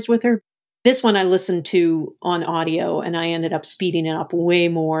sympathized with her. This one I listened to on audio and I ended up speeding it up way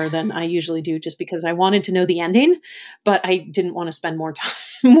more than I usually do just because I wanted to know the ending, but I didn't want to spend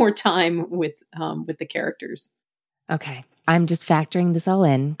more time with the characters. Okay. I'm just factoring this all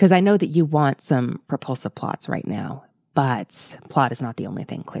in because I know that you want some propulsive plots right now, but plot is not the only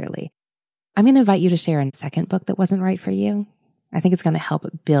thing, clearly. I'm going to invite you to share a second book that wasn't right for you. I think it's going to help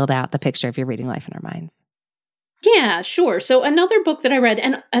build out the picture of your reading life in our minds. Yeah, sure. So another book that I read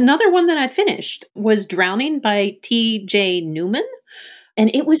and another one that I finished was Drowning by T.J. Newman.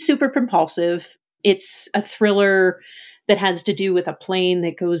 And it was super propulsive. It's a thriller that has to do with a plane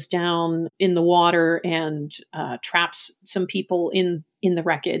that goes down in the water and traps some people in the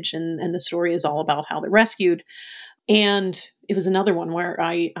wreckage. And the story is all about how they're rescued. And it was another one where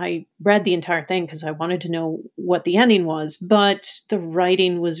I read the entire thing because I wanted to know what the ending was. But the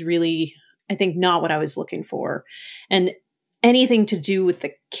writing was really, I think, not what I was looking for. And anything to do with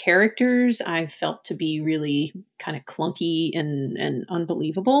the characters, I felt to be really kind of clunky and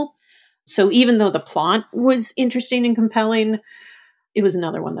unbelievable. So even though the plot was interesting and compelling, it was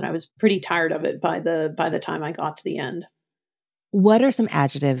another one that I was pretty tired of it by the time I got to the end. What are some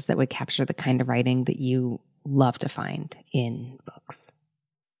adjectives that would capture the kind of writing that you love to find in books?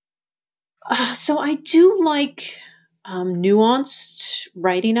 So I do like nuanced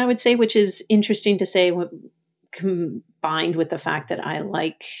writing, I would say, which is interesting to say combined with the fact that I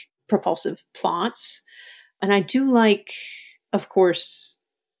like propulsive plots. And I do like, of course,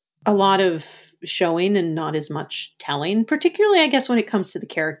 a lot of showing and not as much telling, particularly, I guess, when it comes to the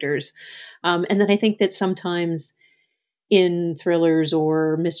characters. And then I think that sometimes in thrillers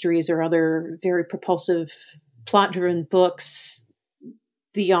or mysteries or other very propulsive plot-driven books,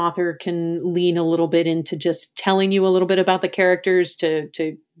 the author can lean a little bit into just telling you a little bit about the characters to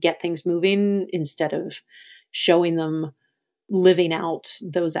get things moving instead of showing them living out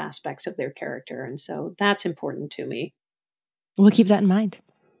those aspects of their character. And so that's important to me. We'll keep that in mind.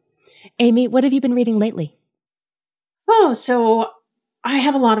 Amy, what have you been reading lately? Oh, so I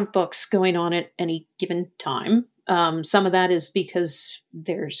have a lot of books going on at any given time. Some of that is because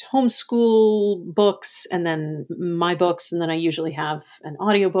there's homeschool books and then my books, and then I usually have an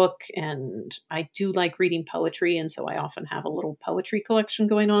audiobook, and I do like reading poetry, and so I often have a little poetry collection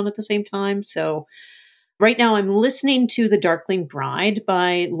going on at the same time. So right now I'm listening to The Darkling Bride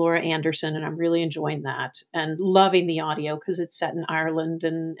by Laura Anderson, and I'm really enjoying that and loving the audio because it's set in Ireland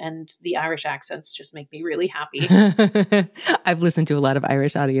and the Irish accents just make me really happy. I've listened to a lot of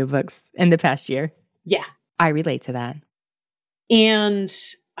Irish audiobooks in the past year. Yeah. I relate to that. And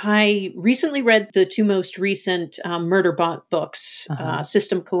I recently read the two most recent Murderbot books,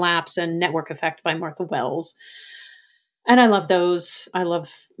 System Collapse and Network Effect by Martha Wells. And I love those. I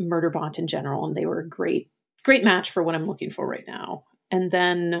love Murderbot in general, and they were a great match for what I'm looking for right now. And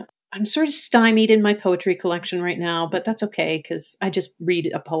then I'm sort of stymied in my poetry collection right now, but that's okay because I just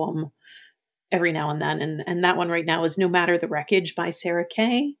read a poem every now and then. And that one right now is No Matter the Wreckage by Sarah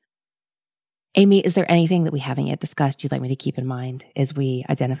Kay. Amy, is there anything that we haven't yet discussed you'd like me to keep in mind as we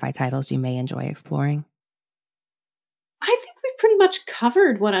identify titles you may enjoy exploring? I think we've pretty much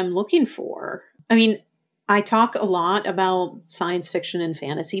covered what I'm looking for. I mean, I talk a lot about science fiction and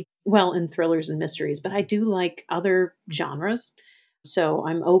fantasy, and thrillers and mysteries, but I do like other genres. So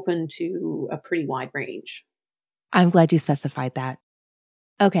I'm open to a pretty wide range. I'm glad you specified that.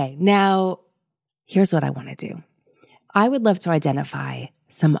 Okay, now here's what I want to do. I would love to identify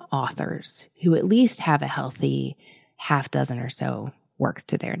some authors who at least have a healthy half dozen or so works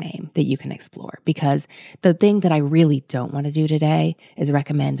to their name that you can explore. Because the thing that I really don't want to do today is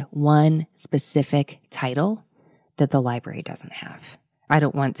recommend one specific title that the library doesn't have. I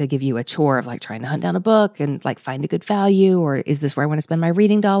don't want to give you a chore of like trying to hunt down a book and like find a good value, or is this where I want to spend my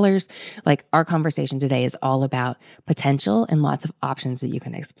reading dollars? Like our conversation today is all about potential and lots of options that you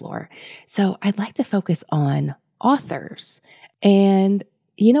can explore. So I'd like to focus on authors. And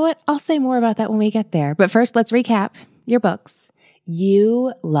you know what? I'll say more about that when we get there. But first, let's recap your books.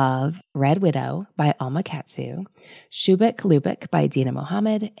 You love Red Widow by Alma Katsu, Shubik Lubik by Dina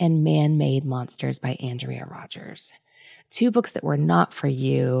Mohammed, and Man-Made Monsters by Andrea Rogers. Two books that were not for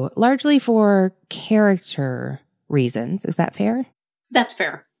you, largely for character reasons. Is that fair? That's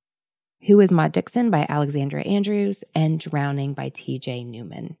fair. Who is Maud Dixon by Alexandra Andrews, and Drowning by T.J.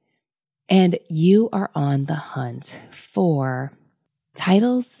 Newman. And you are on the hunt for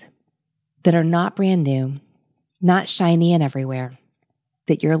titles that are not brand new, not shiny and everywhere,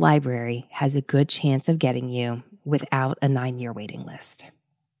 that your library has a good chance of getting you without a 9-year waiting list.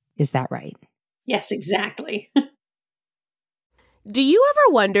 Is that right? Yes, exactly. Do you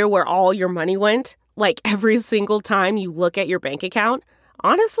ever wonder where all your money went? Like every single time you look at your bank account?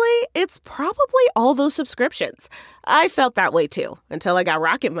 Honestly, it's probably all those subscriptions. I felt that way too, until I got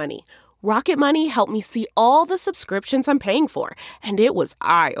Rocket Money. Rocket Money helped me see all the subscriptions I'm paying for, and it was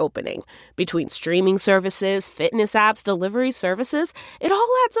eye-opening. Between streaming services, fitness apps, delivery services, it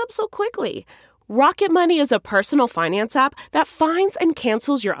all adds up so quickly. Rocket Money is a personal finance app that finds and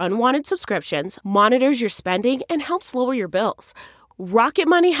cancels your unwanted subscriptions, monitors your spending, and helps lower your bills. Rocket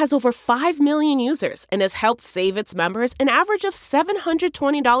Money has over 5 million users and has helped save its members an average of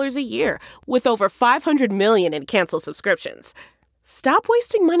 $720 a year, with over 500 million in canceled subscriptions. Stop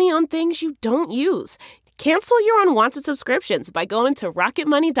wasting money on things you don't use. Cancel your unwanted subscriptions by going to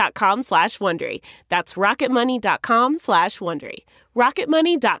rocketmoney.com/Wondery. That's rocketmoney.com/Wondery.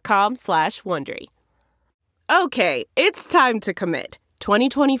 rocketmoney.com/Wondery. Okay, it's time to commit.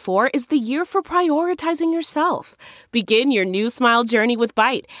 2024 is the year for prioritizing yourself. Begin your new smile journey with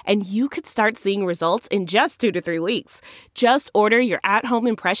Byte, and you could start seeing results in just 2 to 3 weeks. Just order your at-home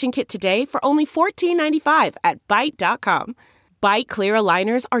impression kit today for only $14.95 at Byte.com. Byte Clear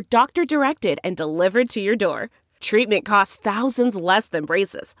aligners are doctor-directed and delivered to your door. Treatment costs thousands less than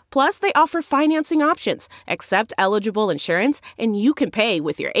braces. Plus, they offer financing options, accept eligible insurance, and you can pay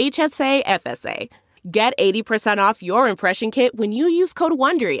with your HSA FSA. Get 80% off your impression kit when you use code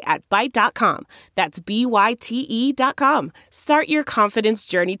WONDERY at Byte.com. That's BYTE.com. Start your confidence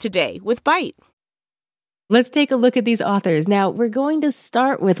journey today with Byte. Let's take a look at these authors. Now, we're going to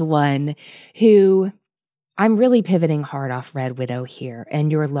start with one who I'm really pivoting hard off Red Widow here and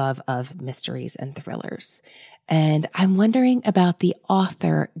your love of mysteries and thrillers. And I'm wondering about the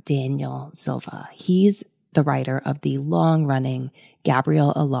author, Daniel Silva. He's the writer of the long-running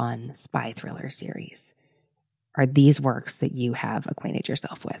Gabrielle Allon spy thriller series. Are these works that you have acquainted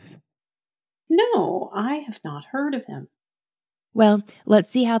yourself with? No, I have not heard of him. Well, let's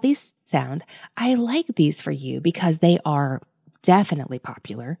see how these sound. I like these for you because they are definitely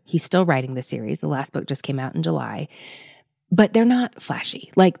popular. He's still writing the series. The last book just came out in July. But they're not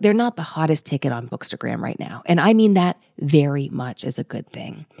flashy. Like, they're not the hottest ticket on Bookstagram right now. And I mean that very much as a good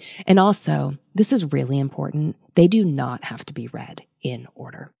thing. And also, this is really important. They do not have to be read in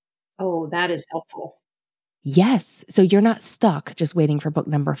order. Oh, that is helpful. Yes. So you're not stuck just waiting for book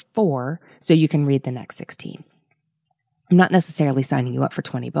number 4 so you can read the next 16. I'm not necessarily signing you up for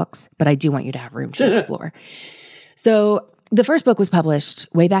 20 books, but I do want you to have room to explore. So the first book was published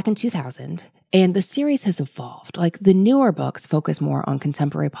way back in 2000, and the series has evolved. Like, the newer books focus more on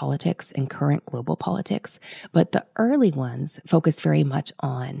contemporary politics and current global politics, but the early ones focused very much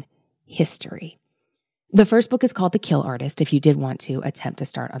on history. The first book is called The Kill Artist, if you did want to attempt to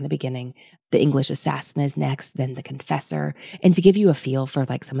start on the beginning. The English Assassin is next, then The Confessor. And to give you a feel for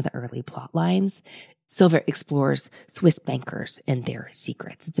like some of the early plot lines, Silva explores Swiss bankers and their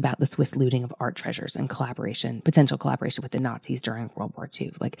secrets. It's about the Swiss looting of art treasures and potential collaboration with the Nazis during World War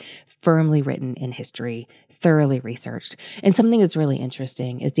II, like firmly written in history, thoroughly researched. And something that's really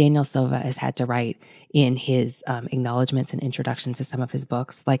interesting is Daniel Silva has had to write in his acknowledgments and introductions to some of his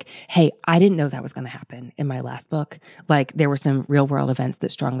books, like, hey, I didn't know that was going to happen in my last book. Like, there were some real world events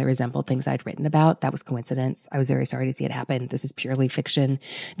that strongly resembled things I'd written about. That was coincidence. I was very sorry to see it happen. This is purely fiction.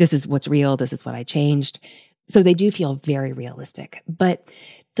 This is what's real. This is what I changed. So they do feel very realistic. But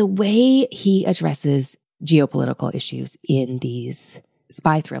the way he addresses geopolitical issues in these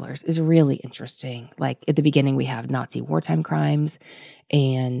spy thrillers is really interesting. Like at the beginning, we have Nazi wartime crimes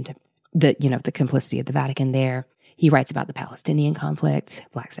and the complicity of the Vatican there. He writes about the Palestinian conflict,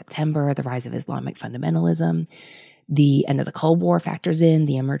 Black September, the rise of Islamic fundamentalism. The end of the Cold War factors in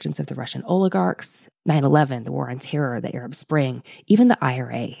the emergence of the Russian oligarchs, 9/11, the war on terror, the Arab Spring. Even the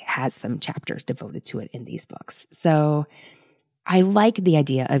IRA has some chapters devoted to it in these books. So I like the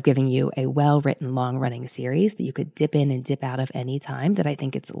idea of giving you a well-written, long-running series that you could dip in and dip out of any time that I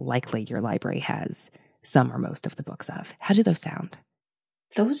think it's likely your library has some or most of the books of. How do those sound?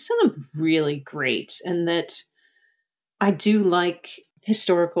 Those sound really great. And that I do like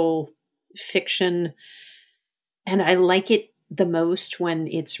historical fiction. And I like it the most when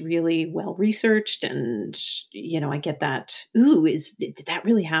it's really well researched and, I get that, did that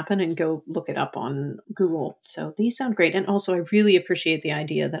really happen? And go look it up on Google. So these sound great. And also I really appreciate the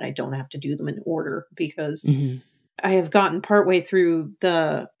idea that I don't have to do them in order because I have gotten partway through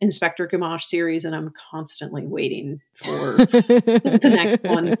the Inspector Gamache series and I'm constantly waiting for the next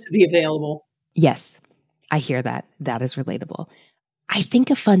one to be available. Yes, I hear that. That is relatable. I think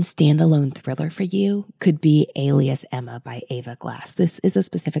a fun standalone thriller for you could be Alias Emma by Ava Glass. This is a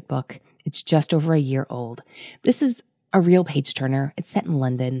specific book. It's just over a year old. This is a real page turner. It's set in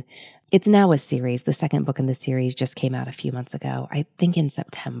London. It's now a series. The second book in the series just came out a few months ago, I think in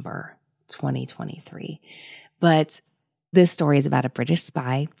September 2023. But this story is about a British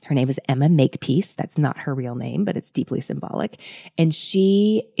spy. Her name is Emma Makepeace. That's not her real name, but it's deeply symbolic. And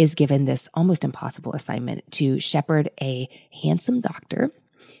she is given this almost impossible assignment to shepherd a handsome doctor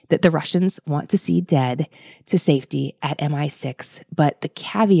that the Russians want to see dead to safety at MI6. But the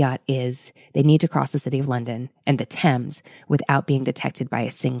caveat is they need to cross the city of London and the Thames without being detected by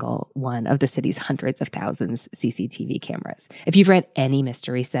a single one of the city's hundreds of thousands CCTV cameras. If you've read any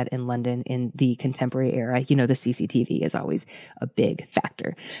mystery set in London in the contemporary era, the CCTV is always a big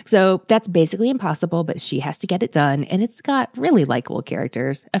factor. So that's basically impossible, but she has to get it done. And it's got really likable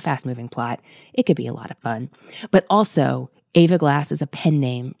characters, a fast-moving plot. It could be a lot of fun. But also, Ava Glass is a pen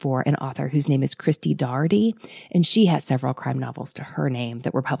name for an author whose name is Christy Doherty, and she has several crime novels to her name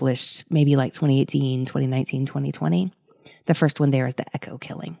that were published maybe like 2018, 2019, 2020. The first one there is The Echo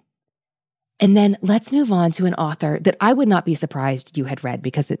Killing. And then let's move on to an author that I would not be surprised you had read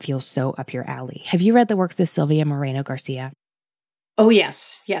because it feels so up your alley. Have you read the works of Silvia Moreno Garcia? Oh,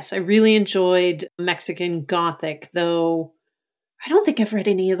 yes. Yes, I really enjoyed Mexican Gothic, though I don't think I've read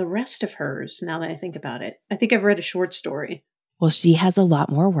any of the rest of hers now that I think about it. I think I've read a short story. Well, she has a lot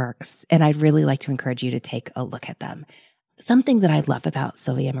more works, and I'd really like to encourage you to take a look at them. Something that I love about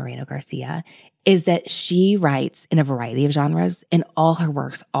Silvia Moreno Garcia is that she writes in a variety of genres, and all her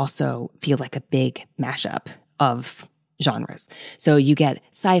works also feel like a big mashup of genres. So you get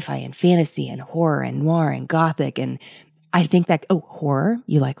sci-fi and fantasy and horror and noir and gothic, and I think that, horror,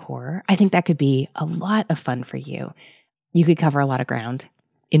 you like horror? I think that could be a lot of fun for you. You could cover a lot of ground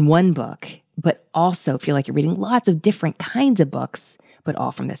in one book, but also feel like you're reading lots of different kinds of books, but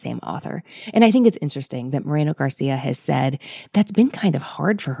all from the same author. And I think it's interesting that Moreno Garcia has said that's been kind of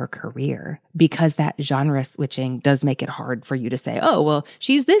hard for her career because that genre switching does make it hard for you to say, oh, well,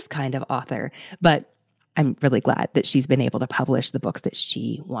 she's this kind of author. But I'm really glad that she's been able to publish the books that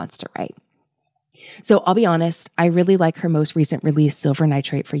she wants to write. So I'll be honest, I really like her most recent release, Silver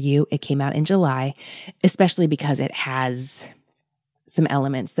Nitrate for You. It came out in July, especially because it has some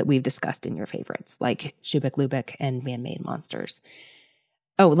elements that we've discussed in your favorites, like Shubik Lubik and Man-Made Monsters.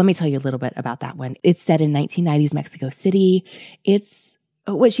 Oh, let me tell you a little bit about that one. It's set in 1990s Mexico City. It's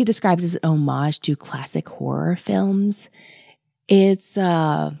what she describes as an homage to classic horror films. It's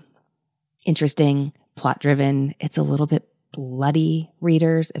interesting, plot-driven. It's a little bit bloody,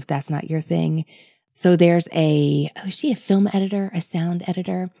 readers, if that's not your thing. So there's is she a film editor, a sound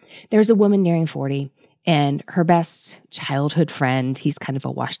editor? There's a woman nearing 40, and her best childhood friend. He's kind of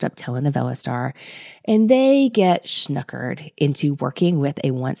a washed-up telenovela star. And they get snookered into working with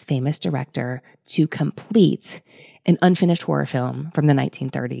a once famous director to complete an unfinished horror film from the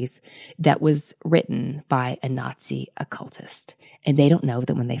 1930s that was written by a Nazi occultist. And they don't know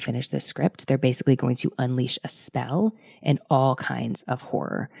that when they finish this script, they're basically going to unleash a spell and all kinds of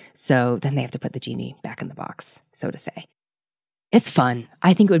horror. So then they have to put the genie back in the box, so to say. It's fun.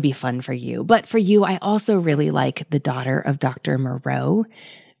 I think it would be fun for you. But for you, I also really like The Daughter of Dr. Moreau,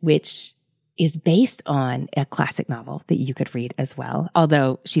 which is based on a classic novel that you could read as well,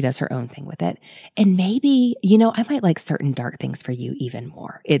 although she does her own thing with it. And maybe, I might like Certain Dark Things for You even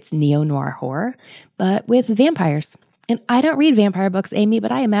more. It's neo-noir horror, but with vampires. And I don't read vampire books, Amy,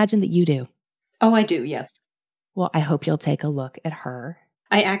 but I imagine that you do. Oh, I do, yes. Well, I hope you'll take a look at her.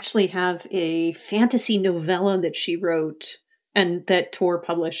 I actually have a fantasy novella that she wrote and that Tor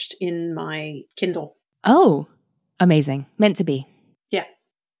published in my Kindle. Oh, amazing. Meant to be. Yeah.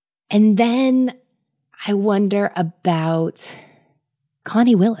 And then I wonder about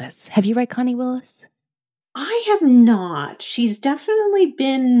Connie Willis. Have you read Connie Willis? I have not. She's definitely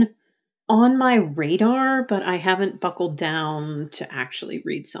been on my radar, but I haven't buckled down to actually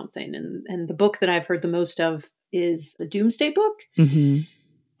read something. And the book that I've heard the most of is the Doomsday Book. Mm-hmm.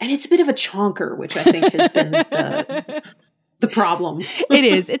 And it's a bit of a chonker, which I think has been the problem. It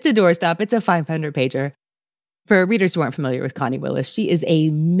is. It's a doorstop. It's a 500-pager. For readers who aren't familiar with Connie Willis, she is a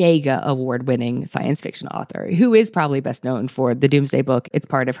mega award-winning science fiction author who is probably best known for the Doomsday Book. It's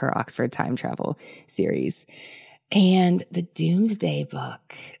part of her Oxford time travel series. And the Doomsday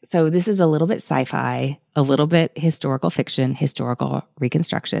Book. So this is a little bit sci-fi, a little bit historical fiction, historical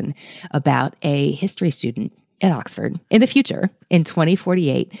reconstruction about a history student at Oxford in the future, in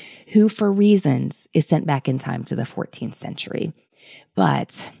 2048, who for reasons is sent back in time to the 14th century.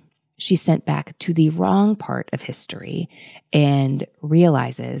 But she's sent back to the wrong part of history and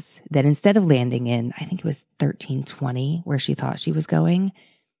realizes that instead of landing in, I think it was 1320, where she thought she was going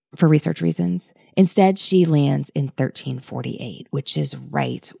for research reasons, instead she lands in 1348, which is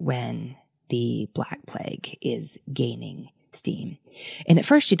right when the Black Plague is gaining steam. And at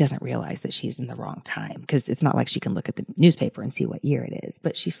first she doesn't realize that she's in the wrong time, because it's not like she can look at the newspaper and see what year it is,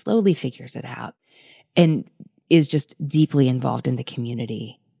 but she slowly figures it out and is just deeply involved in the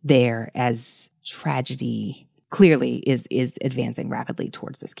community there as tragedy clearly is advancing rapidly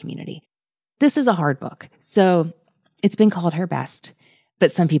towards this community. This is a hard book. So it's been called her best,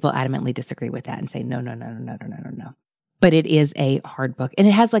 but some people adamantly disagree with that and say, no. But it is a hard book. And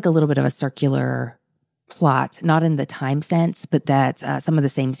it has like a little bit of a circular plot, not in the time sense, but that some of the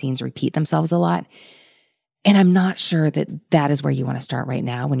same scenes repeat themselves a lot. And I'm not sure that that is where you want to start right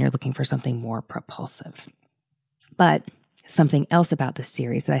now when you're looking for something more propulsive. But something else about this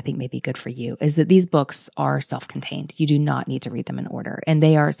series that I think may be good for you is that these books are self-contained. You do not need to read them in order, and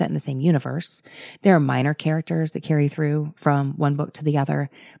they are set in the same universe. There are minor characters that carry through from one book to the other,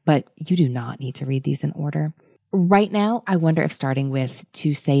 but you do not need to read these in order. Right now, I wonder if starting with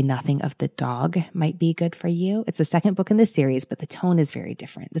To Say Nothing of the Dog might be good for you. It's the second book in this series, but the tone is very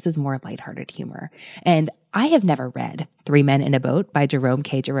different. This is more lighthearted humor. And I have never read Three Men in a Boat by Jerome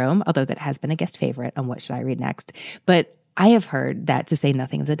K. Jerome, although that has been a guest favorite on What Should I Read Next. But I have heard that To Say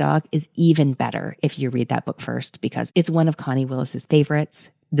Nothing of the Dog is even better if you read that book first, because it's one of Connie Willis's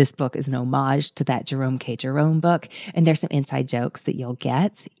favorites. This book is an homage to that Jerome K. Jerome book, and there's some inside jokes that you'll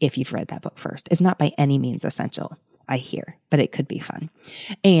get if you've read that book first. It's not by any means essential, I hear, but it could be fun.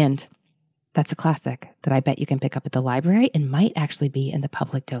 And that's a classic that I bet you can pick up at the library and might actually be in the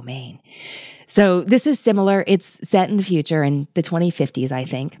public domain. So this is similar. It's set in the future, in the 2050s, I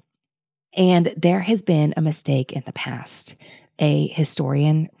think. And there has been a mistake in the past. A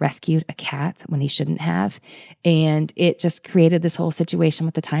historian rescued a cat when he shouldn't have, and it just created this whole situation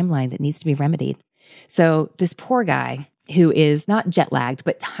with the timeline that needs to be remedied. So this poor guy, who is not jet lagged,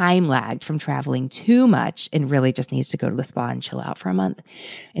 but time lagged from traveling too much and really just needs to go to the spa and chill out for a month.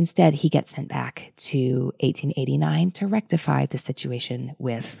 Instead, he gets sent back to 1889 to rectify the situation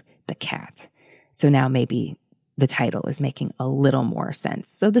with the cat. So now maybe the title is making a little more sense.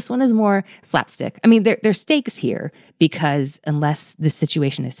 So this one is more slapstick. I mean, there's stakes here, because unless this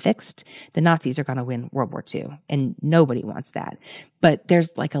situation is fixed, the Nazis are going to win World War II, and nobody wants that. But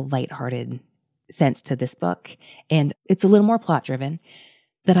there's like a lighthearted sense to this book, and it's a little more plot driven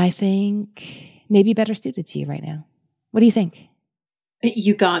that I think may be better suited to you right now. What do you think?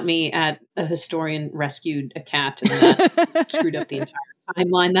 You got me at a historian rescued a cat and that screwed up the entire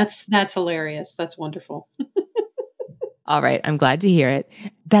timeline. That's hilarious. That's wonderful. All right. I'm glad to hear it.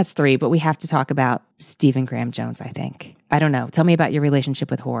 That's 3, but we have to talk about Stephen Graham Jones, I think. I don't know. Tell me about your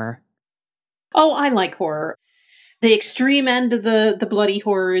relationship with horror. Oh, I like horror. The extreme end of the bloody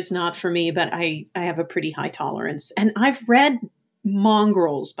horror is not for me, but I have a pretty high tolerance. And I've read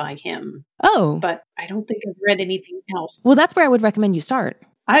Mongrels by him, Oh, but I don't think I've read anything else. well, that's where I would recommend you start.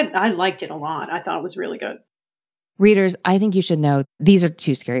 I liked it a lot. I thought it was really good. Readers, I think you should know these are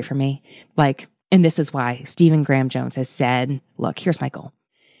too scary for me. And this is why Stephen Graham Jones has said, look, here's my goal.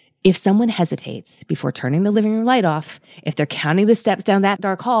 If someone hesitates before turning the living room light off, if they're counting the steps down that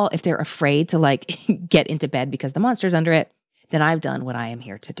dark hall, if they're afraid to get into bed because the monster's under it, then I've done what I am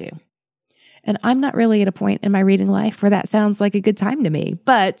here to do. And I'm not really at a point in my reading life where that sounds like a good time to me,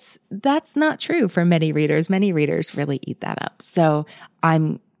 but that's not true for many readers. Many readers really eat that up. So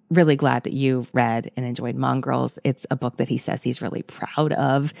I'm really glad that you read and enjoyed Mongrels. It's a book that he says he's really proud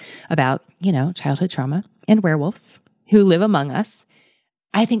of about, childhood trauma and werewolves who live among us.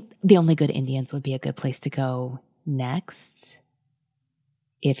 I think The Only Good Indians would be a good place to go next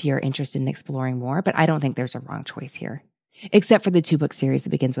if you're interested in exploring more, but I don't think there's a wrong choice here. Except for the 2-book series that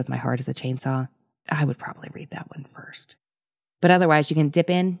begins with My Heart is a Chainsaw. I would probably read that one first. But otherwise, you can dip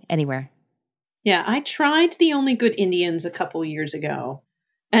in anywhere. Yeah, I tried The Only Good Indians a couple years ago.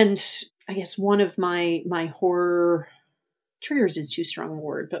 And I guess one of my horror triggers is too strong a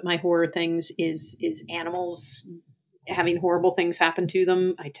word, but my horror things is animals having horrible things happen to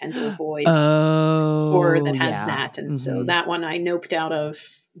them. I tend to avoid horror that has that. And so that one I noped out of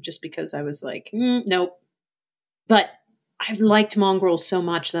just because I was like, nope. But I liked Mongrels so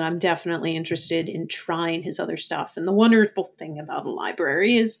much that I'm definitely interested in trying his other stuff. And the wonderful thing about a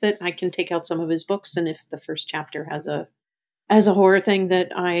library is that I can take out some of his books. And if the first chapter has a horror thing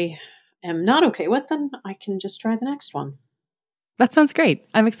that I am not okay with, then I can just try the next one. That sounds great.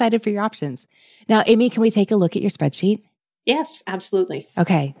 I'm excited for your options. Now, Amy, can we take a look at your spreadsheet? Yes, absolutely.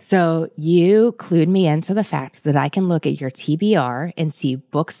 Okay, so you clued me into the fact that I can look at your TBR and see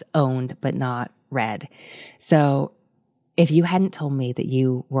books owned but not read. So if you hadn't told me that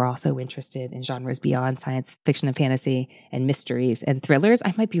you were also interested in genres beyond science fiction and fantasy and mysteries and thrillers,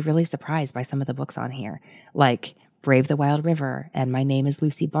 I might be really surprised by some of the books on here, like Brave the Wild River and My Name is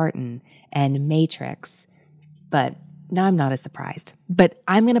Lucy Barton and Matrix. But now I'm not as surprised. But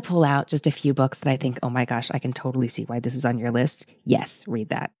I'm going to pull out just a few books that I think, oh my gosh, I can totally see why this is on your list. Yes, read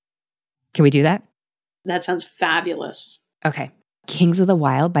that. Can we do that? That sounds fabulous. Okay. Kings of the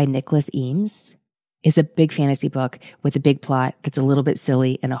Wild by Nicholas Eames is a big fantasy book with a big plot that's a little bit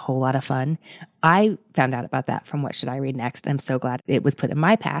silly and a whole lot of fun. I found out about that from What Should I Read Next? I'm so glad it was put in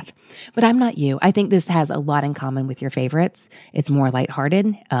my path. But I'm not you. I think this has a lot in common with your favorites. It's more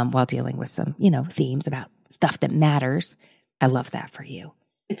lighthearted while dealing with some, themes about stuff that matters. I love that for you.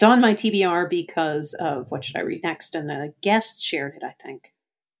 It's on my TBR because of What Should I Read Next? And a guest shared it, I think.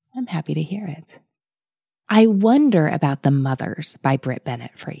 I'm happy to hear it. I wonder about The Mothers by Britt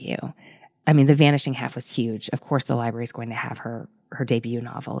Bennett for you. I mean, The Vanishing Half was huge. Of course, the library is going to have her debut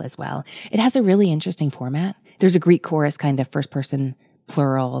novel as well. It has a really interesting format. There's a Greek chorus kind of first-person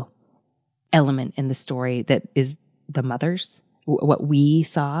plural element in the story that is the mothers, what we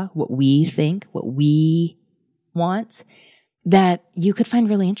saw, what we think, what we want, that you could find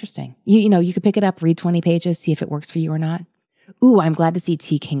really interesting. You could pick it up, read 20 pages, see if it works for you or not. Ooh, I'm glad to see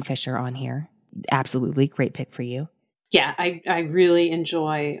T. Kingfisher on here. Absolutely. Great pick for you. Yeah, I really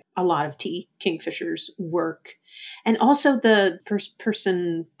enjoy a lot of T. Kingfisher's work. And also the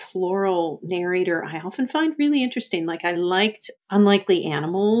first-person plural narrator I often find really interesting. Like I liked Unlikely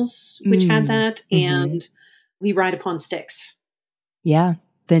Animals, which had that, and We Ride Upon Sticks. Yeah,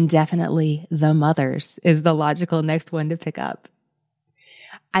 then definitely The Mothers is the logical next one to pick up.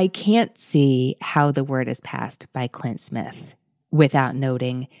 I can't see how The Word Is Passed by Clint Smith without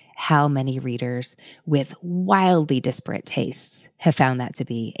noting how many readers with wildly disparate tastes have found that to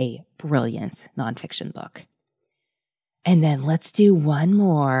be a brilliant nonfiction book. And then let's do one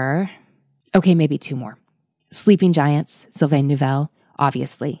more. Okay, maybe two more. Sleeping Giants, Sylvain Neuvel.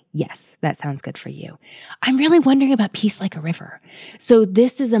 Obviously, yes, that sounds good for you. I'm really wondering about Peace Like a River. So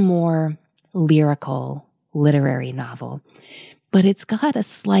this is a more lyrical, literary novel, but it's got a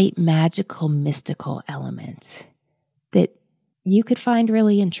slight magical, mystical element that you could find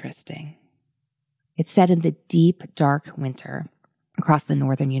really interesting. It's set in the deep, dark winter across the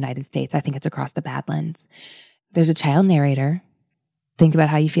northern United States. I think it's across the Badlands. There's a child narrator. Think about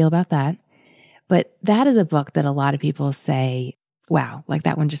how you feel about that. But that is a book that a lot of people say, wow, like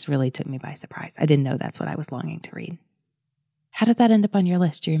that one just really took me by surprise. I didn't know that's what I was longing to read. How did that end up on your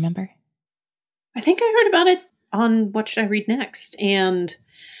list? Do you remember? I think I heard about it on What Should I Read Next? And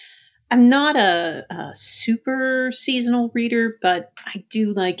I'm not a super seasonal reader, but I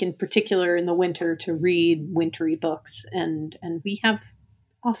do like, in particular in the winter, to read wintry books. And we have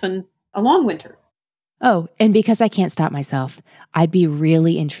often a long winter. Oh, and because I can't stop myself, I'd be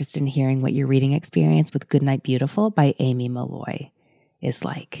really interested in hearing what your reading experience with Goodnight Beautiful by Amy Molloy is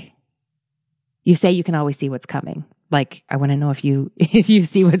like. You say you can always see what's coming. Like, I want to know if you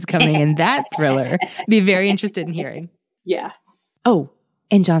see what's coming in that thriller. I'd be very interested in hearing. Yeah. Oh,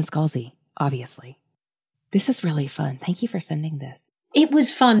 and John Scalzi, obviously. This is really fun. Thank you for sending this. It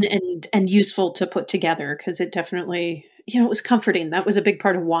was fun and useful to put together because it definitely, it was comforting. That was a big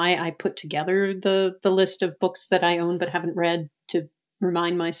part of why I put together the list of books that I own but haven't read, to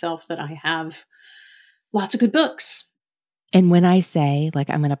remind myself that I have lots of good books. And when I say, like,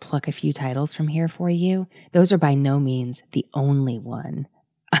 I'm going to pluck a few titles from here for you, those are by no means the only one.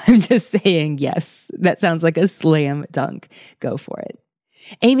 I'm just saying, yes, that sounds like a slam dunk. Go for it.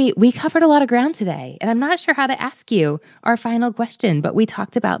 Amy, we covered a lot of ground today, and I'm not sure how to ask you our final question, but we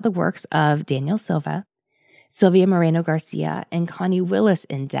talked about the works of Daniel Silva, Sylvia Moreno Garcia, and Connie Willis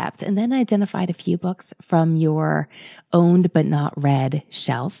in depth, and then identified a few books from your owned but not read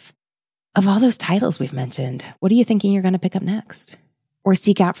shelf. Of all those titles we've mentioned, what are you thinking you're going to pick up next? Or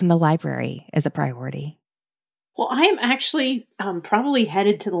seek out from the library as a priority? Well, I am actually probably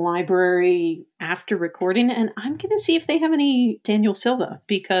headed to the library after recording, and I'm going to see if they have any Daniel Silva,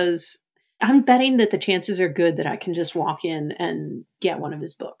 because I'm betting that the chances are good that I can just walk in and get one of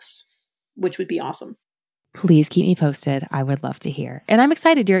his books, which would be awesome. Please keep me posted. I would love to hear. And I'm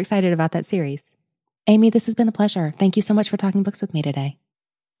excited you're excited about that series. Amy, this has been a pleasure. Thank you so much for talking books with me today.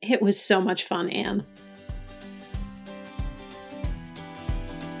 It was so much fun, Anne.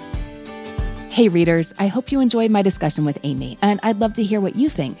 Hey readers, I hope you enjoyed my discussion with Amy, and I'd love to hear what you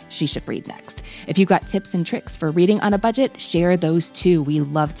think she should read next. If you've got tips and tricks for reading on a budget, share those too. We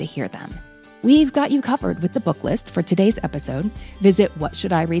love to hear them. We've got you covered with the book list for today's episode. Visit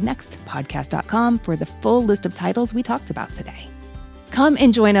whatshouldireadnextpodcast.com for the full list of titles we talked about today. Come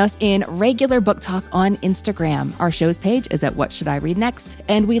and join us in regular book talk on Instagram. Our show's page is at What Should I Read Next,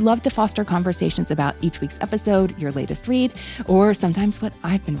 and we love to foster conversations about each week's episode, your latest read, or sometimes what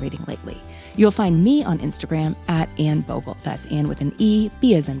I've been reading lately. You'll find me on Instagram at Anne Bogel. That's Anne with an E,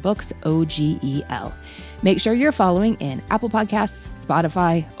 B as in books, OGEL. Make sure you're following in Apple Podcasts,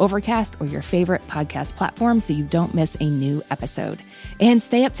 Spotify, Overcast, or your favorite podcast platform so you don't miss a new episode. And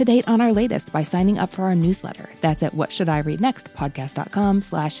stay up to date on our latest by signing up for our newsletter. That's at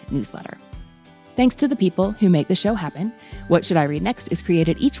whatshouldireadnextpodcast.com/newsletter. Thanks to the people who make the show happen. What Should I Read Next is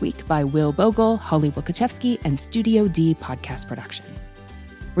created each week by Will Bogle, Holly Wukachevsky, and Studio D Podcast Production.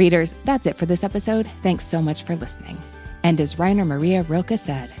 Readers, that's it for this episode. Thanks so much for listening. And as Rainer Maria Rilke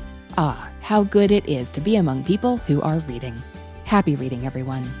said, how good it is to be among people who are reading. Happy reading,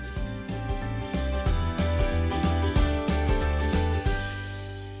 everyone.